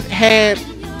haven't had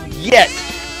yet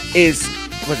is,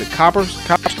 was it Copper's?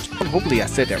 Hopefully I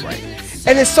said that right.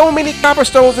 And there's so many Copper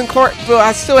stores in Clarksville,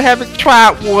 I still haven't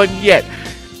tried one yet.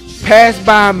 Passed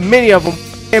by many of them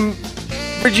in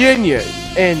Virginia.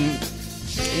 And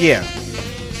yeah.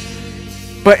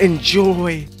 But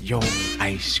enjoy your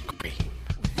ice cream.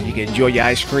 You can enjoy your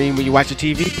ice cream when you watch the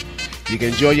TV. You can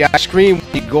enjoy your ice cream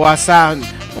when you go outside and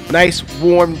nice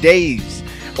warm days.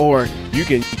 Or you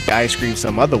can eat ice cream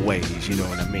some other ways, you know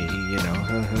what I mean? You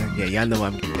know, yeah, y'all know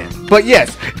I'm getting that. But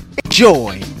yes,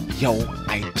 enjoy your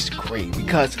ice cream,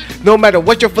 because no matter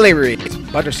what your flavor is,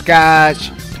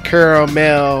 butterscotch,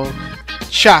 caramel,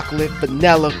 chocolate,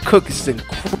 vanilla, cookies and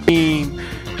cream,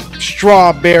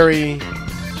 strawberry,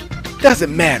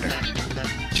 doesn't matter.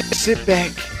 Just sit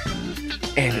back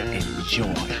and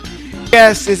enjoy.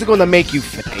 Yes, it's gonna make you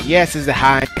fat. Yes, it's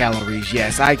high in calories.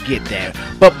 Yes, I get that.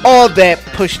 But all that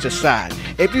pushed aside,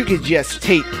 if you could just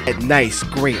take that nice,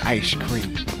 great ice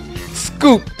cream,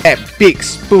 scoop that big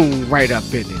spoon right up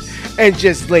in it, and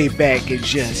just lay back and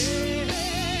just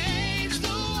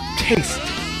taste it.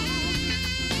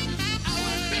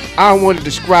 I don't want to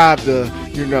describe the,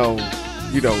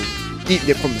 eating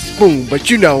it from the spoon, but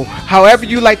however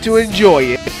you like to enjoy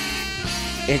it,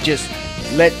 and just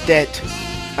let that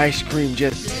ice cream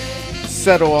just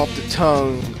settle off the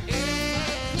tongue,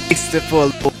 taste it for a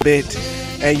little bit,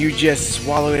 and you just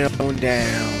swallow it on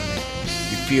down.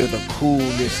 You feel the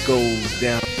coolness goes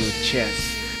down your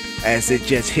chest as it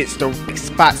just hits the right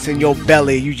spots in your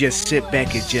belly. You just sit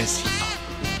back and just,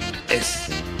 this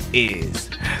is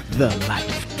the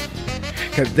life.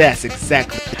 Because that's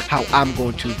exactly how I'm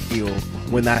going to feel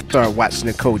when I start watching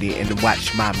the Cody and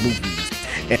watch my movies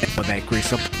and all that great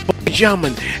stuff.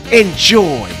 Gentlemen,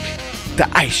 enjoy the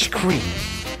ice cream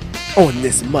on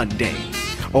this Monday,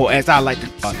 or as I like to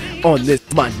call it, on this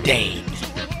Monday.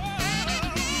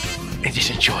 And just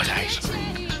enjoy the ice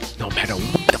cream, no matter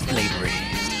what the flavor is.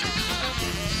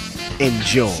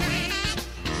 Enjoy.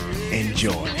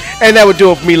 And that will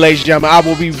do it for me, ladies and gentlemen. I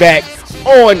will be back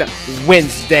on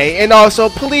Wednesday. And also,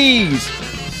 please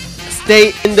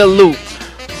stay in the loop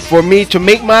for me to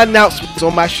make my announcements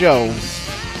on my show,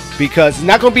 because it's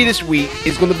not going to be this week.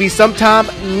 It's going to be sometime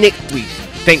next week,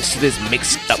 thanks to this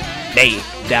mixed up day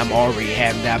that I'm already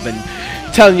having, that I've been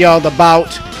telling y'all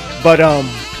about. But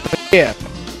yeah,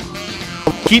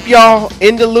 keep y'all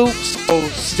in the loop, so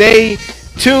stay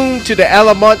tuned to the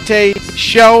Alamonte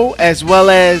show, as well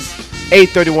as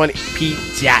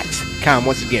A31EP.com.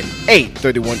 Once again,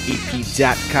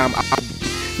 A31EP.com.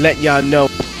 I'll let y'all know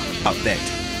about that,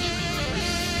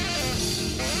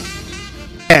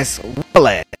 as well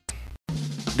as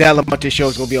the Alamonte show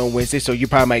is going to be on Wednesday, so you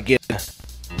probably might get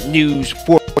news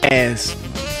forecast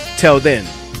till then.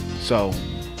 So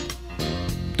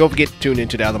don't forget to tune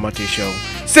into the Alamonte show,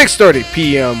 6:30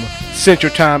 p.m.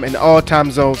 Central Time, and all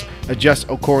time zones adjust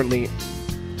accordingly.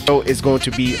 So it's going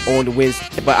to be on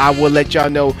Wednesday, but I will let y'all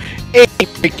know any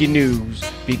breaking news,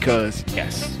 because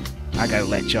yes, I gotta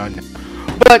let y'all know.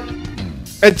 But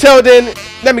until then,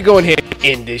 let me go ahead and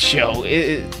end this show.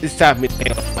 It's time for me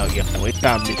to out, y'all. It's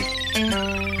time for me to,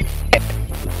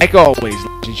 like always,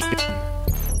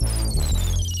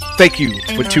 thank you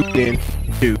for tuning in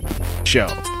to the show.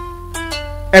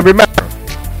 And remember,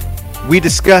 we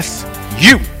discuss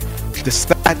you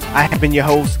decide. I have been your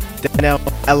host, Donnell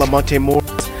Alamonte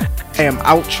Morris. I am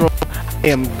outro. I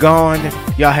am gone.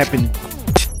 Y'all have been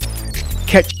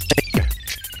catch you later.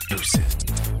 Deuces.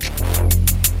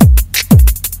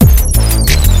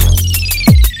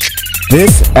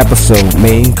 This episode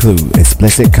may include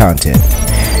explicit content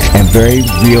and very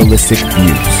realistic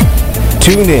views.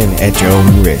 Tune in at your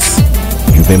own risk.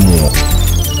 You've been warned.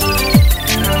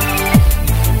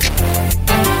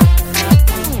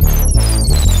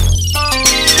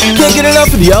 Can't get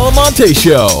enough of the Alamonte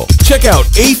Show. Check out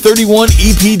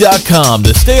A31EP.com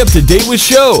to stay up to date with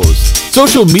shows,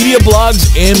 social media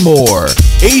blogs, and more.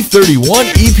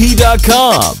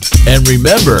 A31EP.com. And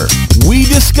remember, we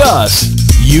discuss,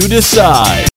 you decide.